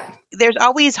easy. Yeah. There's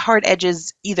always hard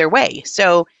edges either way.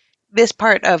 So this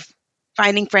part of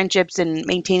finding friendships and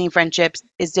maintaining friendships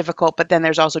is difficult, but then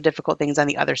there's also difficult things on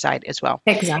the other side as well.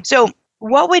 Exactly. So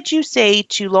what would you say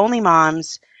to lonely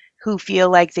moms who feel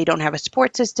like they don't have a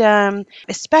support system,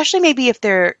 especially maybe if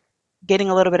they're getting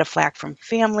a little bit of flack from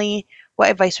family? What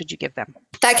advice would you give them?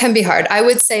 That can be hard. I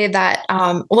would say that,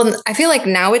 I feel like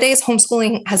nowadays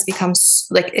homeschooling has become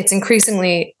it's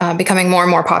increasingly becoming more and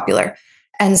more popular.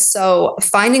 And so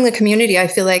finding the community, I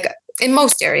feel like in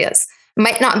most areas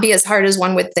might not be as hard as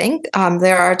one would think.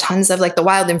 There are tons of the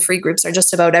wild and free groups are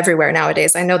just about everywhere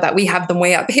nowadays. I know that we have them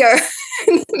way up here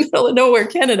in the middle of nowhere,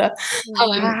 Canada.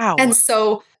 Wow. And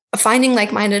so finding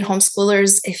like-minded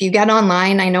homeschoolers, if you get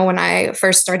online, I know when I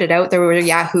first started out, there were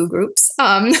Yahoo groups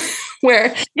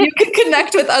where you could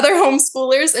connect with other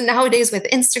homeschoolers. And nowadays with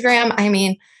Instagram, I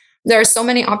mean, there are so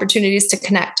many opportunities to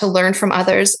connect, to learn from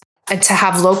others, and to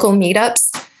have local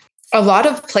meetups. A lot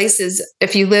of places,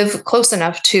 if you live close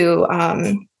enough to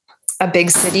a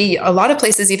big city, a lot of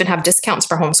places even have discounts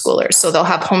for homeschoolers. So they'll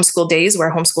have homeschool days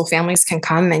where homeschool families can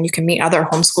come and you can meet other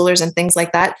homeschoolers and things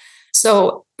like that.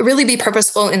 So really be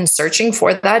purposeful in searching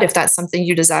for that if that's something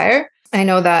you desire. I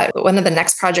know that one of the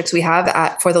next projects we have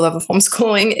at For the Love of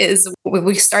Homeschooling is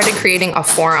we started creating a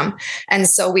forum. And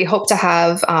so we hope to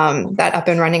have that up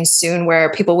and running soon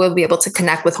where people will be able to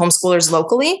connect with homeschoolers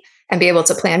locally and be able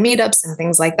to plan meetups and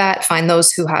things like that, find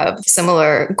those who have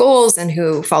similar goals and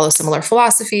who follow similar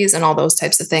philosophies and all those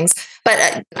types of things.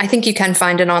 But I think you can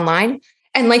find it online.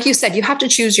 And like you said, you have to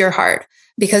choose your heart,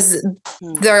 because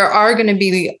there are going to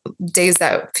be days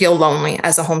that feel lonely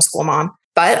as a homeschool mom.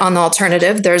 But on the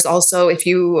alternative, there's also, if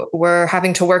you were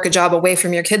having to work a job away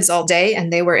from your kids all day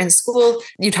and they were in school,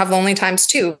 you'd have lonely times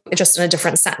too, just in a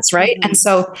different sense, right? And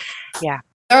so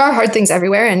there are hard things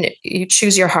everywhere, and you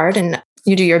choose your heart and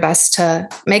you do your best to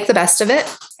make the best of it.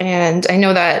 And I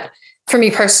know that for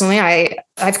me personally,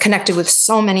 I've connected with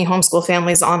so many homeschool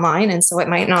families online. And so it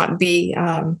might not be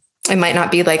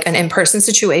like an in-person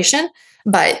situation,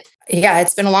 but yeah,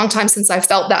 it's been a long time since I've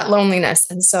felt that loneliness.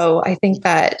 And so I think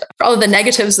that for all of the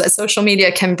negatives that social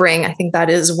media can bring, I think that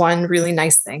is one really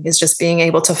nice thing, is just being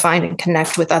able to find and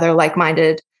connect with other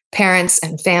like-minded parents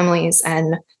and families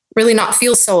and really not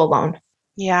feel so alone.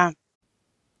 Yeah.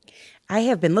 I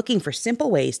have been looking for simple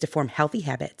ways to form healthy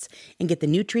habits and get the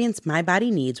nutrients my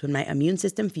body needs when my immune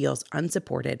system feels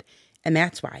unsupported. And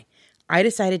that's why I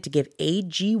decided to give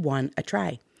AG1 a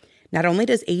try. Not only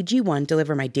does AG1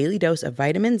 deliver my daily dose of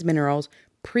vitamins, minerals,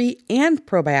 pre- and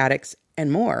probiotics,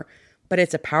 and more, but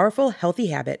it's a powerful, healthy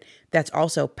habit that's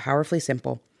also powerfully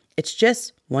simple. It's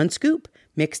just 1 scoop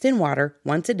mixed in water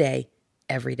once a day,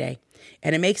 every day.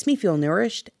 And it makes me feel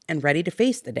nourished and ready to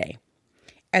face the day.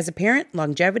 As a parent,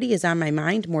 longevity is on my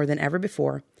mind more than ever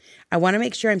before. I want to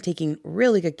make sure I'm taking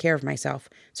really good care of myself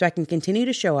so I can continue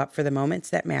to show up for the moments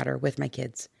that matter with my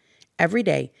kids. Every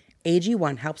day,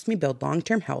 AG1 helps me build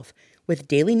long-term health with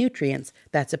daily nutrients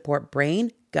that support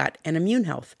brain, gut, and immune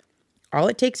health. All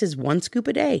it takes is 1 scoop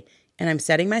a day, and I'm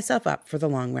setting myself up for the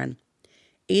long run.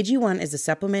 AG1 is a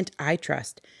supplement I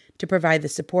trust to provide the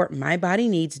support my body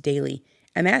needs daily,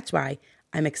 and that's why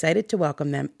I'm excited to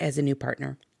welcome them as a new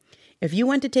partner. If you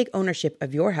want to take ownership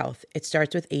of your health, it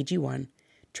starts with AG1.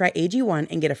 Try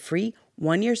AG1 and get a free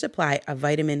 1-year supply of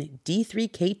vitamin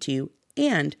D3K2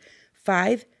 and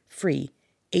 5 free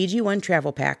AG1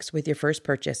 travel packs with your first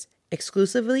purchase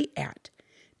exclusively at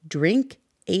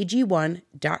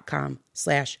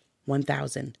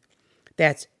drinkag1.com/1000.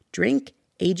 That's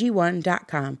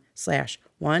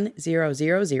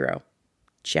drinkag1.com/1000.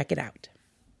 Check it out.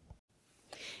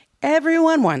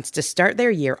 Everyone wants to start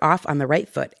their year off on the right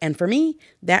foot, and for me,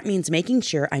 that means making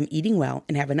sure I'm eating well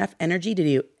and have enough energy to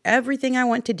do everything I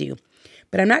want to do.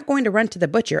 But I'm not going to run to the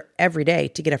butcher every day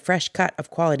to get a fresh cut of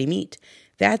quality meat.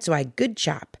 That's why Good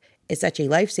Chop is such a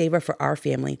lifesaver for our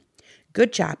family.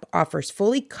 Good Chop offers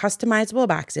fully customizable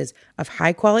boxes of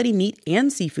high-quality meat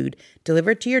and seafood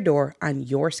delivered to your door on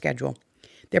your schedule.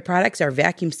 Their products are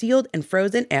vacuum sealed and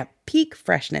frozen at peak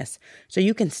freshness, so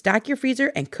you can stock your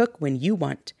freezer and cook when you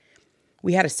want.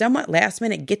 We had a somewhat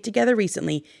last-minute get-together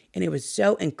recently, and it was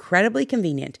so incredibly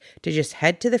convenient to just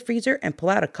head to the freezer and pull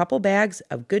out a couple bags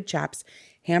of Good Chop's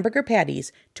hamburger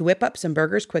patties to whip up some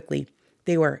burgers quickly.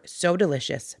 They were so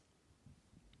delicious.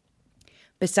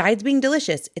 Besides being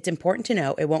delicious, it's important to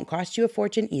know it won't cost you a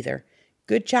fortune either.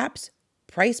 Good Chop's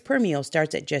price per meal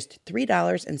starts at just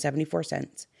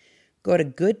 $3.74. Go to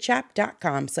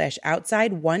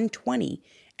goodchop.com/outside120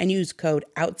 and use code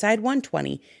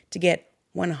outside120 to get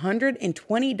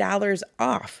 $120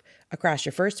 off across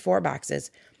your first 4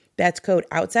 boxes. That's code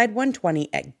outside120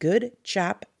 at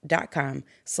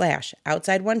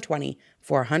goodchop.com/outside120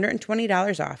 for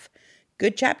 $120 off.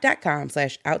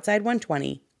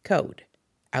 goodchop.com/outside120, code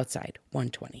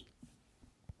outside120.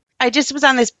 I just was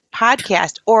on this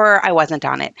podcast, or I wasn't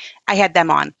on it. I had them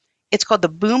on. It's called the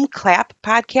Boom Clap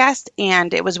podcast,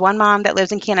 and it was one mom that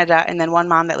lives in Canada and then one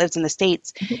mom that lives in the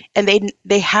States. And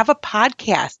they have a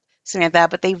podcast, Samantha,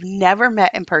 but they've never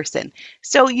met in person.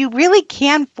 So you really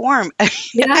can form.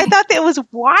 Yeah. I thought that was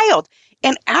wild.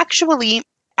 And actually,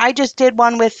 I just did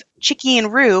one with Chicky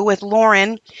and Rue with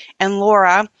Lauren and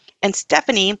Laura and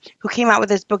Stephanie, who came out with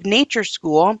this book, Nature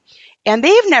School, and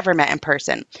they've never met in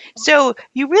person. So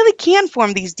you really can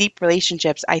form these deep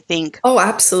relationships, I think. Oh,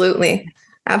 absolutely.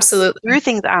 Absolutely. Through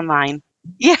things online.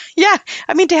 Yeah.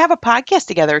 I mean, to have a podcast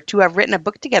together, to have written a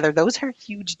book together, those are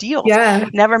huge deals. Yeah.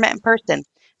 Never met in person.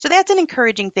 So that's an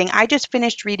encouraging thing. I just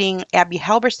finished reading, Abby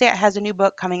Halberstadt has a new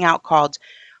book coming out called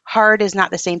Hard is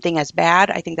Not the Same Thing as Bad.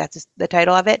 I think that's the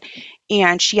title of it.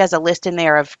 And she has a list in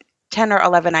there of 10 or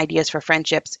 11 ideas for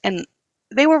friendships. And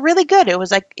they were really good. It was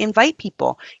like, invite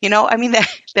people, I mean,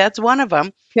 that's one of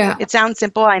them. Yeah. It sounds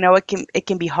simple. I know it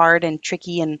can be hard and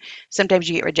tricky, and sometimes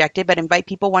you get rejected, but invite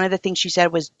people. One of the things she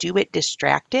said was do it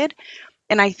distracted.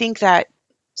 And I think that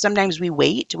sometimes we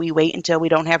wait until we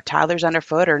don't have toddlers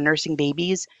underfoot or nursing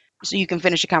babies so you can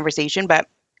finish a conversation. But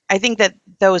I think that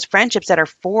those friendships that are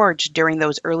forged during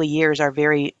those early years are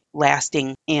very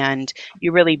lasting, and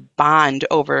you really bond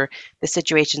over the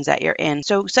situations that you're in.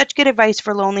 So such good advice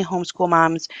for lonely homeschool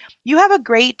moms. You have a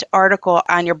great article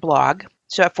on your blog.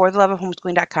 So at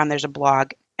fortheloveofhomeschooling.com, there's a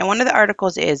blog. And one of the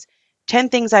articles is 10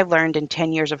 things I've learned in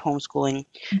 10 years of homeschooling.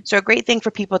 So a great thing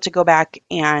for people to go back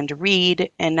and read.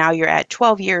 And now you're at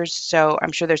 12 years. So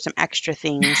I'm sure there's some extra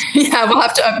things. Yeah, we'll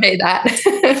have to update that.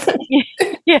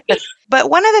 Yes. But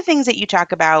one of the things that you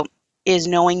talk about is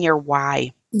knowing your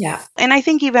why. Yeah. And I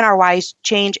think even our whys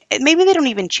change. Maybe they don't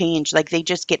even change, like they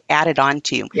just get added on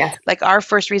to. Yeah. Like our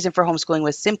first reason for homeschooling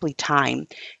was simply time.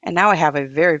 And now I have a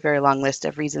very, very long list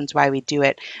of reasons why we do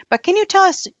it. But can you tell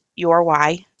us your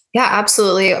why? Yeah,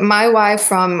 absolutely. My why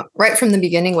right from the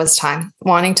beginning was time,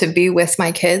 wanting to be with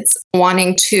my kids,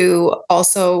 wanting to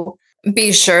also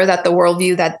be sure that the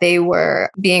worldview that they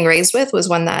were being raised with was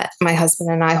one that my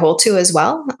husband and I hold to as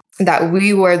well, that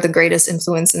we were the greatest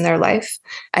influence in their life.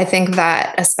 I think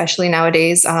that especially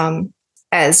nowadays,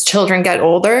 as children get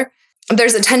older,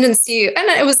 there's a tendency, and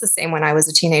it was the same when I was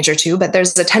a teenager too, but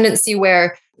there's a tendency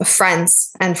where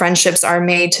friends and friendships are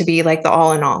made to be like the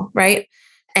all in all, right?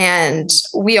 And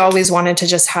we always wanted to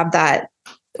just have that.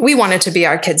 We wanted to be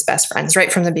our kids' best friends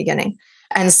right from the beginning.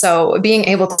 And so being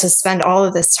able to spend all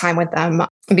of this time with them,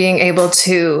 being able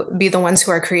to be the ones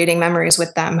who are creating memories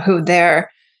with them, who they're,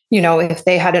 if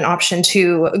they had an option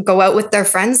to go out with their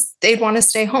friends, they'd want to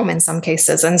stay home in some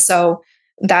cases. And so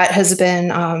that has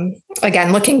been,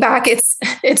 again, looking back,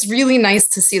 it's really nice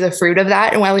to see the fruit of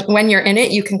that. And when you're in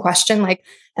it, you can question like,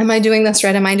 am I doing this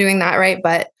right? Am I doing that right?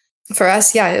 But for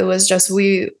us, yeah, it was just,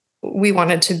 we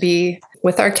wanted to be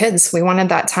with our kids. We wanted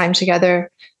that time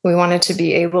together. We wanted to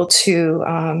be able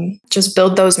to just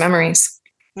build those memories.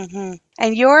 Mm-hmm.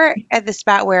 And you're at the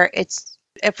spot where it's,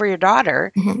 for your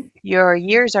daughter, your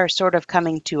years are sort of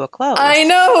coming to a close. I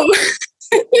know.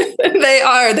 They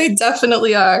are. They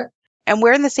definitely are. And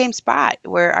we're in the same spot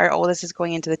where our oldest is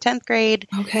going into the 10th grade.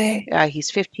 Okay.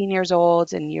 He's 15 years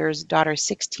old and your daughter's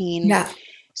 16. Yeah.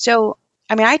 So,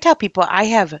 I mean, I tell people I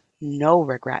have no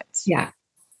regrets. Yeah.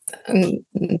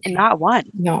 Not one.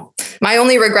 No. My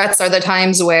only regrets are the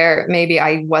times where maybe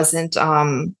I wasn't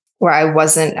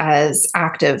as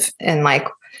active in like,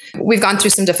 we've gone through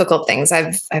some difficult things.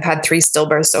 I've had 3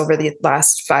 stillbirths over the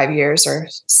last 5 years or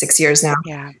 6 years now.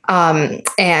 Yeah.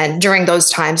 And during those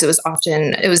times, it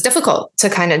was difficult to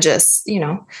kind of just,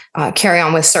 carry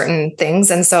on with certain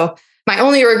things. And so my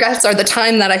only regrets are the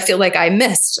time that I feel like I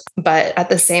missed. But at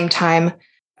the same time,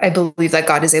 I believe that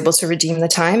God is able to redeem the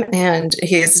time, and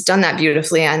he has done that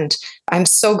beautifully. And I'm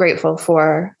so grateful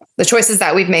for the choices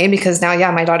that we've made, because now,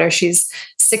 my daughter, she's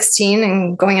 16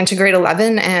 and going into grade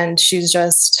 11, and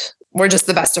we're just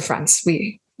the best of friends.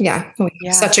 We have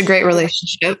such a great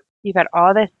relationship. You've had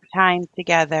all this time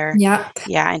together. Yeah.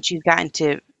 Yeah. And she's gotten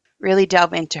to really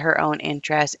delve into her own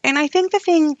interests. And I think the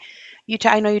thing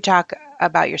I know you talk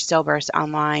about your stillbirths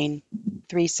online,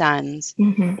 3 sons,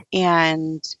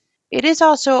 and it is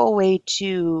also a way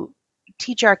to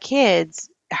teach our kids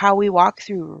how we walk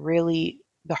through really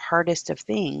the hardest of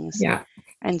things. Yeah.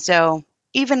 And so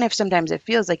even if sometimes it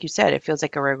feels like you said, it feels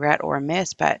like a regret or a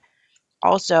miss, but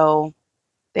also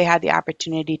they had the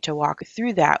opportunity to walk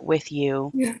through that with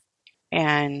you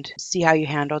and see how you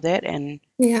handled it. And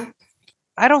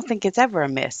I don't think it's ever a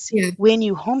miss. When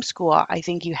you homeschool, I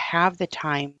think you have the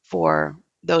time for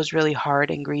those really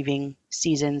hard and grieving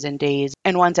seasons and days,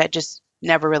 and ones that just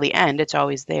never really end. It's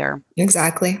always there.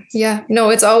 Exactly. Yeah.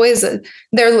 No, it's always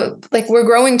they're like, we're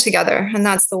growing together. And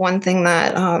that's the one thing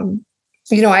that,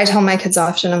 I tell my kids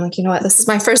often, I'm like, you know what, this is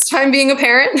my first time being a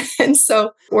parent. And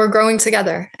so we're growing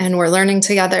together and we're learning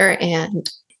together, and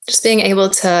just being able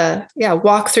to,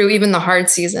 walk through even the hard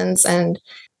seasons and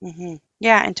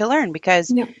and to learn,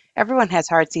 because everyone has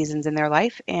hard seasons in their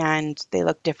life and they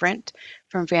look different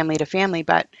from family to family,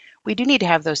 but we do need to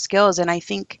have those skills. And I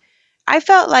think I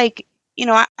felt like,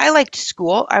 I liked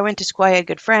school. I went to school. I had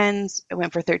good friends. I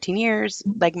went for 13 years,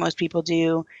 like most people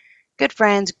do. Good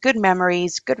friends, good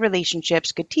memories, good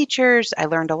relationships, good teachers. I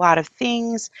learned a lot of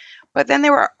things. But then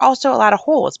there were also a lot of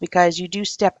holes, because you do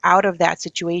step out of that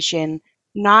situation,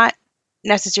 not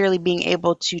necessarily being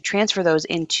able to transfer those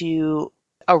into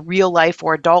a real life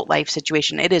or adult life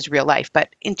situation. It is real life, but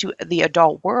into the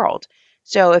adult world.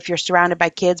 So if you're surrounded by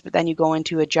kids, but then you go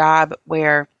into a job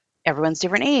where everyone's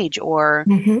different age, or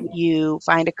you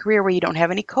find a career where you don't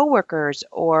have any coworkers,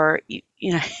 or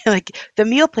like the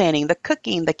meal planning, the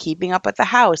cooking, the keeping up with the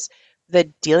house, the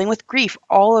dealing with grief,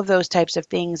 all of those types of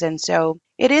things. And so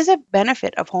it is a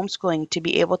benefit of homeschooling to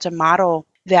be able to model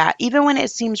that, even when it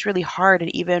seems really hard,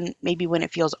 and even maybe when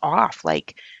it feels off,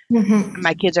 like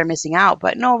my kids are missing out,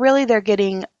 but no, really they're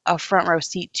getting a front row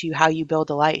seat to how you build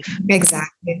a life.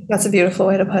 Exactly. That's a beautiful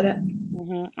way to put it.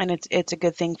 And it's a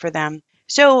good thing for them.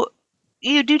 So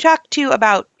you do talk too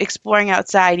about exploring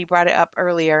outside. You brought it up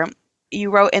earlier. You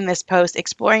wrote in this post,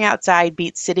 exploring outside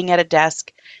beats sitting at a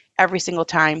desk every single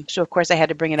time. So of course I had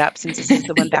to bring it up, since this is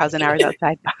the 1,000 Hours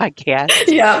Outside podcast.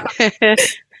 Yeah.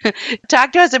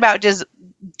 Talk to us about just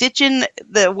ditching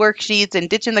the worksheets and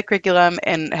ditching the curriculum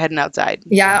and heading outside.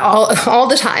 Yeah, all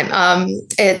the time.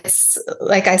 It's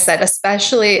like I said,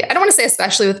 especially, I don't want to say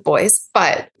especially with boys,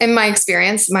 but in my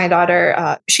experience, my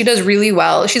daughter, she does really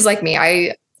well. She's like me.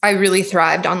 I really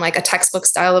thrived on like a textbook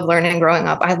style of learning growing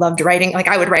up. I loved writing. Like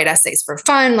I would write essays for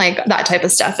fun, like that type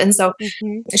of stuff. And so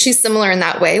she's similar in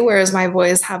that way, whereas my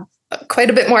boys have quite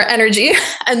a bit more energy.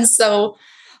 And so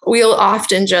we'll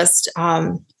often just,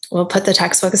 we'll put the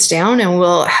textbooks down and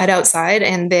we'll head outside,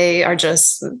 and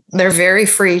they're very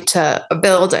free to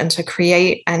build and to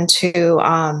create and to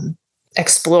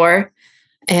explore.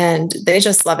 And they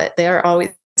just love it. They're always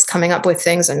coming up with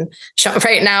things. And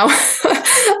right now,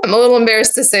 I'm a little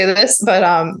embarrassed to say this, but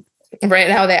right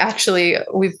now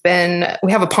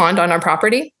we have a pond on our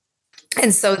property.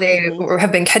 And so they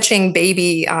have been catching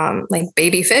baby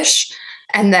fish,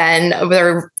 and then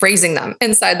they're raising them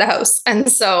inside the house. And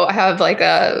so I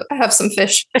have some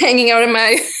fish hanging out in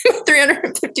my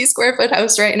 350 square foot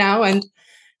house right now. And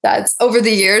that's, over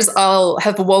the years, I'll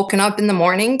have woken up in the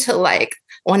morning to like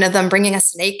one of them bringing a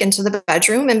snake into the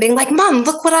bedroom and being like, "Mom,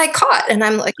 look what I caught." And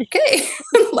I'm like, "Okay,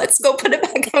 let's go put it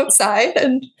back outside."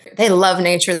 And they love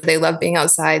nature. They love being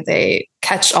outside. They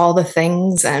catch all the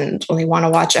things and they want to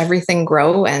watch everything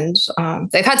grow. And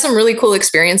they've had some really cool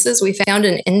experiences. We found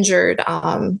an injured,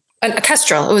 a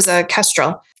kestrel. It was a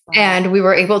kestrel. And we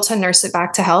were able to nurse it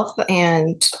back to health,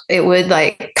 and it would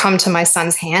like come to my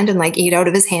son's hand and like eat out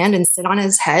of his hand and sit on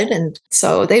his head. And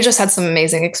so they just had some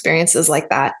amazing experiences like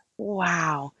that.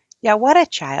 Wow. Yeah, what a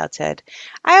childhood.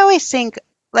 I always think,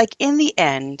 like, in the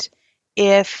end,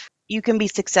 if you can be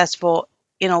successful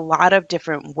in a lot of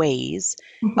different ways,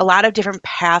 a lot of different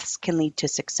paths can lead to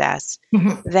success,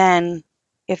 then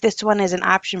if this one is an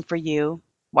option for you,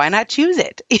 why not choose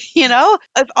it?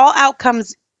 If all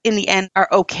outcomes in the end are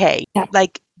okay,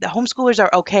 like the homeschoolers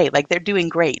are okay, like they're doing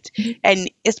great.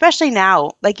 And especially now,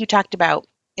 like you talked about,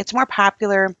 it's more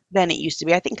popular than it used to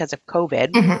be. I think because of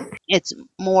COVID, it's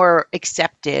more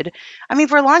accepted. I mean,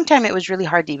 for a long time, it was really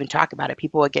hard to even talk about it.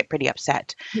 People would get pretty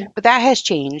upset, but that has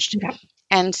changed.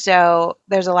 And so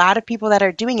there's a lot of people that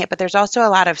are doing it, but there's also a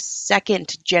lot of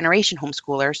second generation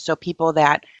homeschoolers. So people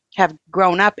that have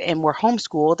grown up and were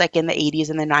homeschooled like in the 80s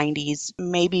and the 90s,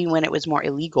 maybe when it was more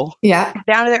illegal. Yeah.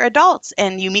 Down to they're adults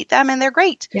and you meet them and they're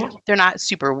great. Yeah. They're not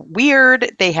super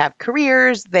weird. They have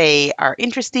careers. They are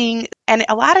interesting. And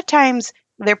a lot of times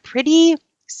they're pretty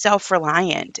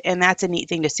self-reliant. And that's a neat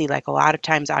thing to see. Like a lot of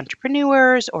times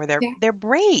entrepreneurs or they're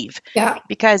brave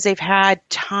because they've had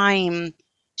time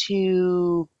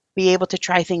to be able to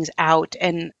try things out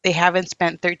and they haven't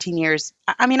spent 13 years.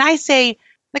 I mean, I say,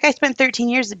 like I spent 13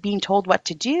 years being told what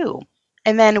to do.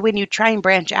 And then when you try and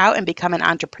branch out and become an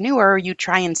entrepreneur, you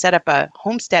try and set up a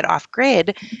homestead off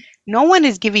grid, no one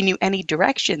is giving you any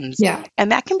directions. Yeah.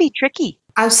 And that can be tricky.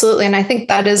 Absolutely. And I think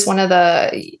that is one of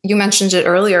you mentioned it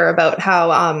earlier about how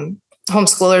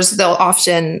homeschoolers, they'll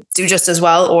often do just as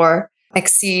well or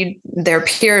exceed their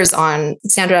peers on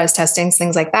standardized testings,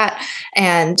 things like that.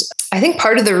 And I think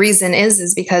part of the reason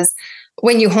is because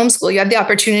when you homeschool, you have the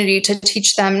opportunity to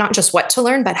teach them not just what to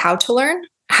learn, but how to learn,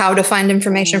 how to find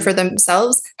information for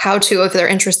themselves, how to, if they're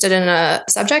interested in a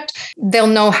subject, they'll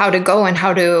know how to go and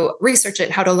how to research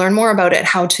it, how to learn more about it,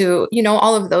 how to,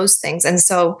 all of those things. And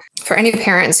so for any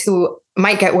parents who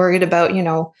might get worried about,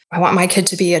 I want my kid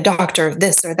to be a doctor of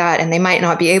this or that, and they might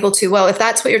not be able to. Well, if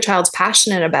that's what your child's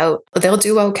passionate about, they'll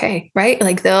do okay, right?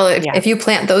 Like if you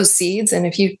plant those seeds and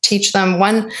if you teach them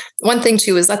one thing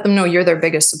too, is let them know you're their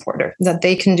biggest supporter, that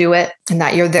they can do it and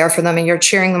that you're there for them and you're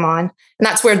cheering them on. And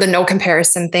that's where the no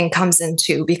comparison thing comes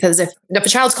into, because if a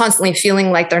child's constantly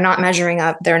feeling like they're not measuring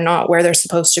up, they're not where they're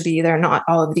supposed to be, they're not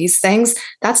all of these things,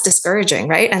 that's discouraging,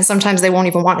 right? And sometimes they won't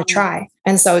even want to try.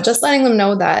 And so just letting them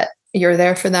know that you're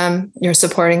there for them, you're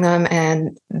supporting them,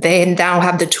 and they now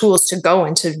have the tools to go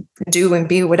and to do and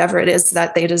be whatever it is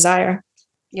that they desire.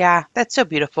 Yeah, that's so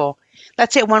beautiful.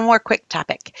 Let's hit one more quick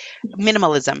topic.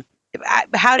 Minimalism.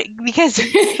 How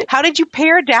did you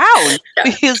pare down?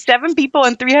 Because 7 people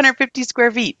and 350 square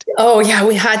feet. Oh yeah,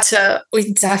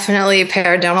 we definitely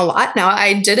pared down a lot. Now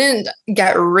I didn't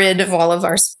get rid of all of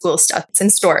our school stuff. It's in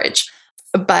storage.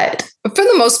 But for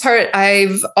the most part,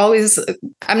 I'm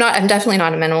definitely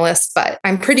not a minimalist, but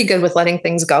I'm pretty good with letting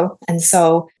things go. And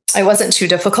so it wasn't too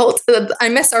difficult. I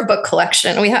miss our book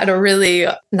collection. We had a really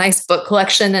nice book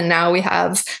collection and now we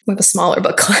have a smaller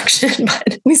book collection,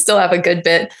 but we still have a good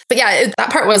bit. But yeah, that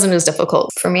part wasn't as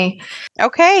difficult for me.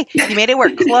 Okay. You made it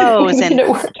work. Clothes and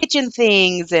kitchen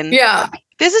things. And yeah.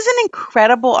 This is an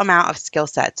incredible amount of skill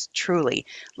sets, truly.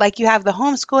 Like you have the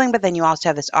homeschooling, but then you also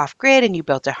have this off-grid and you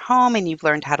built a home and you've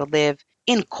learned how to live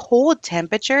in cold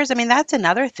temperatures. I mean, that's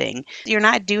another thing. You're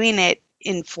not doing it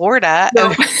in Florida.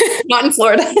 No, not in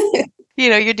Florida.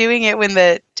 You're doing it when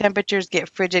the temperatures get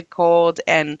frigid cold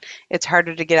and it's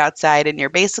harder to get outside. And you're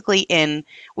basically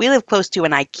we live close to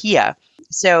an IKEA.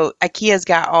 So IKEA's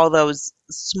got all those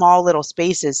small little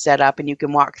spaces set up and you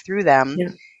can walk through them. Yeah.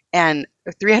 And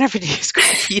 350 square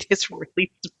feet is really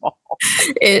small.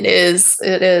 It is.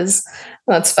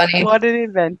 That's funny. What an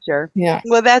adventure. Yeah.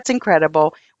 Well, that's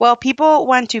incredible. Well, people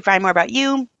want to find more about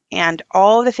you and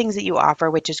all the things that you offer,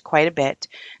 which is quite a bit.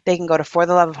 They can go to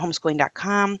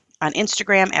fortheloveofhomeschooling.com, on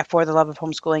Instagram at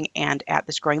fortheloveofhomeschooling and at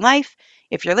This Growing Life.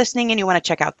 If you're listening and you want to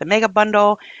check out the Mega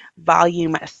Bundle,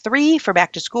 Volume 3 for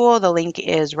back to school, the link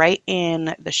is right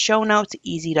in the show notes,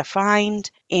 easy to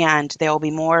find, and there will be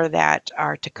more that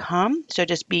are to come. So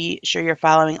just be sure you're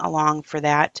following along for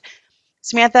that.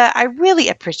 Samantha, I really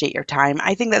appreciate your time.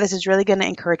 I think that this is really going to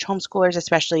encourage homeschoolers,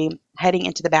 especially heading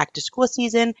into the back to school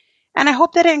season. And I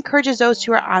hope that it encourages those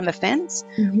who are on the fence.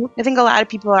 Mm-hmm. I think a lot of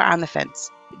people are on the fence.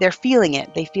 They're feeling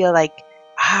it. They feel like,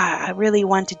 I really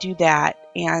want to do that.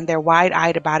 And they're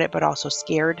wide-eyed about it, but also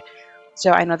scared.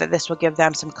 So I know that this will give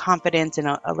them some confidence and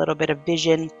a little bit of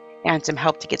vision and some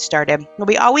help to get started.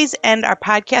 We always end our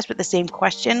podcast with the same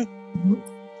question. Mm-hmm.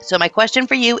 So my question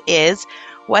for you is,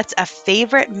 what's a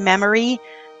favorite memory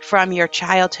from your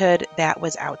childhood that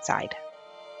was outside?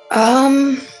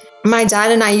 My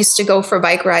dad and I used to go for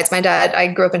bike rides. I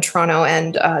grew up in Toronto,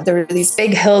 and there were these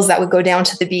big hills that would go down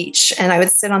to the beach, and I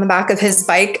would sit on the back of his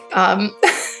bike,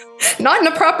 not in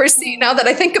a proper seat. Now that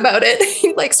I think about it,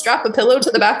 he'd strap a pillow to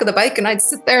the back of the bike, and I'd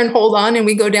sit there and hold on, and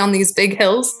we go down these big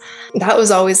hills. That was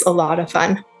always a lot of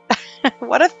fun.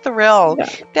 What a thrill. Yeah.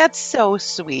 That's so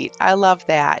sweet. I love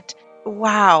that.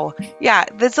 Wow. Yeah.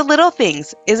 There's the little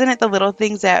things, isn't it? The little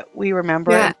things that we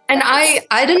remember. Yeah. And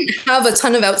I didn't have a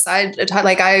ton of outside.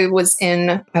 Like I was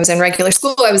in regular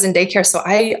school. I was in daycare. So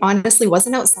I honestly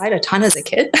wasn't outside a ton as a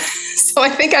kid. So I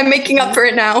think I'm making up for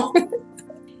it now.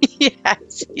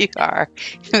 Yes, you are.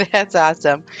 That's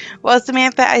awesome. Well,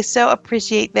 Samantha, I so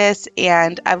appreciate this,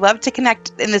 and I love to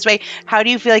connect in this way. How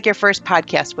do you feel like your first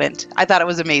podcast went? I thought it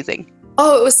was amazing.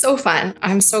 Oh, it was so fun.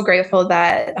 I'm so grateful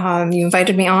that you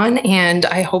invited me on, and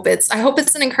I hope it's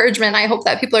an encouragement. I hope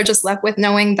that people are just left with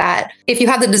knowing that if you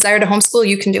have the desire to homeschool,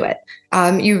 you can do it.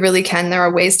 You really can. There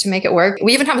are ways to make it work.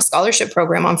 We even have a scholarship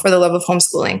program on For the Love of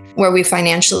Homeschooling, where we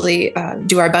financially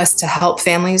do our best to help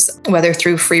families, whether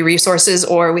through free resources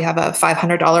or we have a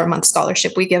 $500 a month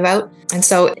scholarship we give out. And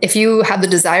so if you have the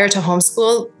desire to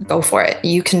homeschool, go for it.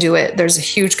 You can do it. There's a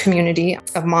huge community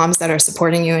of moms that are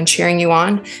supporting you and cheering you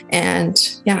on. And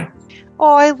yeah.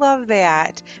 Oh, I love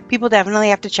that. People definitely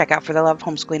have to check out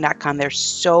fortheloveofhomeschooling.com. There's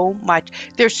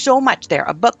so much there.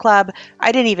 A book club.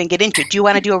 I didn't even get into it. Do you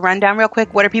want to do a rundown real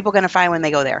quick? What are people going to find when they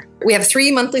go there? We have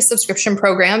 3 monthly subscription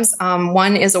programs.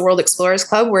 One is a World Explorers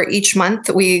Club, where each month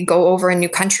we go over a new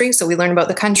country. So we learn about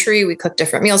the country, we cook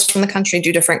different meals from the country,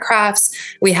 do different crafts.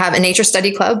 We have a Nature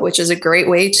Study Club, which is a great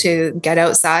way to get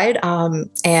outside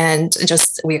and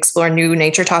just we explore new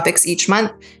nature topics each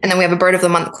month. And then we have a Bird of the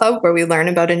Month Club, where we learn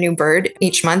about a new bird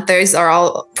each month. Those are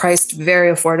all priced very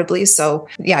affordably. So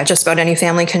yeah, just about any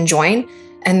family can join.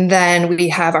 And then we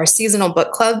have our seasonal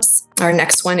book clubs. Our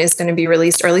next one is going to be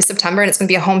released early September, and it's going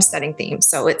to be a homesteading theme.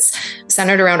 So it's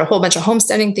centered around a whole bunch of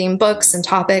homesteading themed books and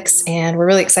topics. And we're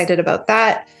really excited about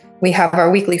that. We have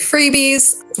our weekly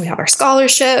freebies. We have our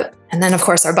scholarship. And then of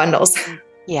course our bundles.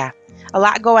 Yeah. A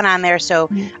lot going on there. So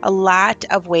a lot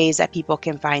of ways that people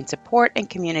can find support and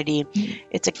community.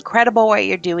 It's incredible what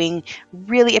you're doing.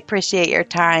 Really appreciate your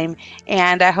time.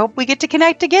 And I hope we get to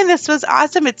connect again. This was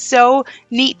awesome. It's so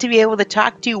neat to be able to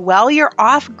talk to you while you're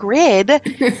off grid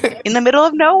in the middle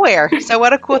of nowhere. So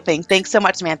what a cool thing. Thanks so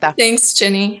much, Samantha. Thanks,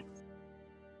 Jenny.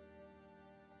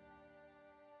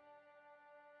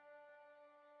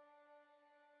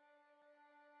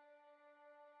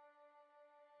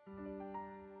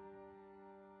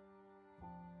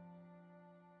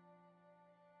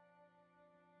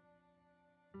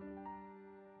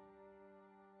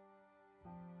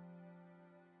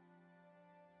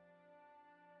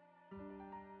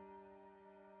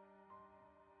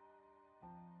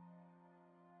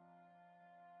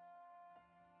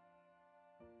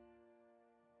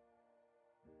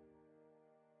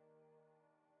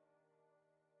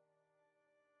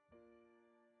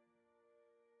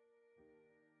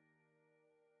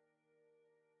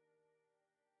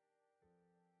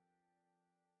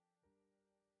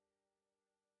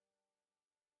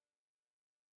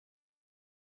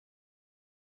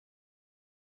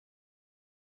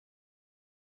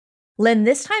 Lynn,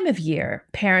 this time of year,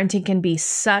 parenting can be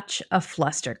such a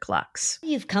flusterclux.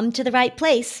 You've come to the right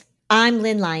place. I'm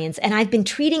Lynn Lyons, and I've been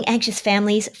treating anxious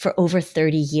families for over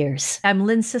 30 years. I'm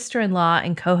Lynn's sister-in-law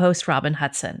and co-host Robin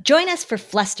Hudson. Join us for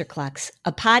Flusterclux,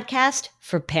 a podcast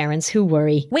for parents who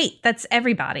worry. Wait, that's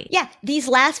everybody. Yeah, these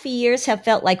last few years have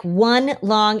felt like one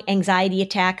long anxiety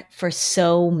attack for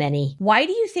so many. Why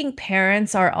do you think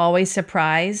parents are always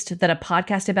surprised that a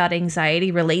podcast about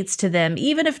anxiety relates to them,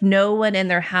 even if no one in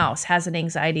their house has an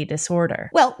anxiety disorder?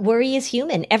 Well, worry is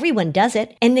human. Everyone does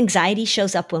it, and anxiety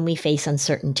shows up when we face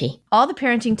uncertainty. All the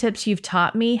parenting tips you've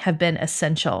taught me have been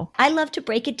essential. I love to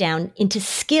break it down into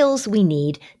skills we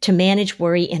need to manage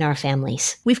worry in our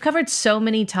families. We've covered so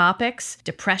many topics: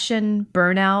 depression,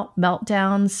 burnout,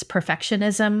 meltdowns,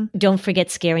 perfectionism. Don't forget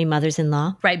scary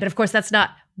mothers-in-law. Right, but of course that's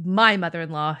not my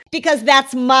mother-in-law. Because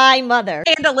that's my mother.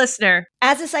 And a listener.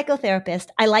 As a psychotherapist,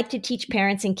 I like to teach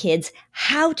parents and kids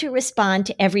how to respond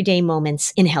to everyday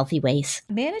moments in healthy ways.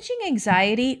 Managing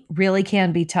anxiety really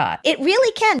can be taught. It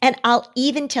really can. And I'll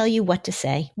even tell you what to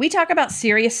say. We talk about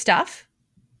serious stuff,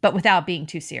 but without being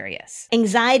too serious.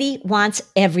 Anxiety wants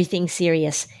everything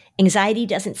serious. Anxiety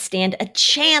doesn't stand a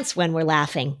chance when we're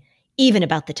laughing, even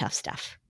about the tough stuff.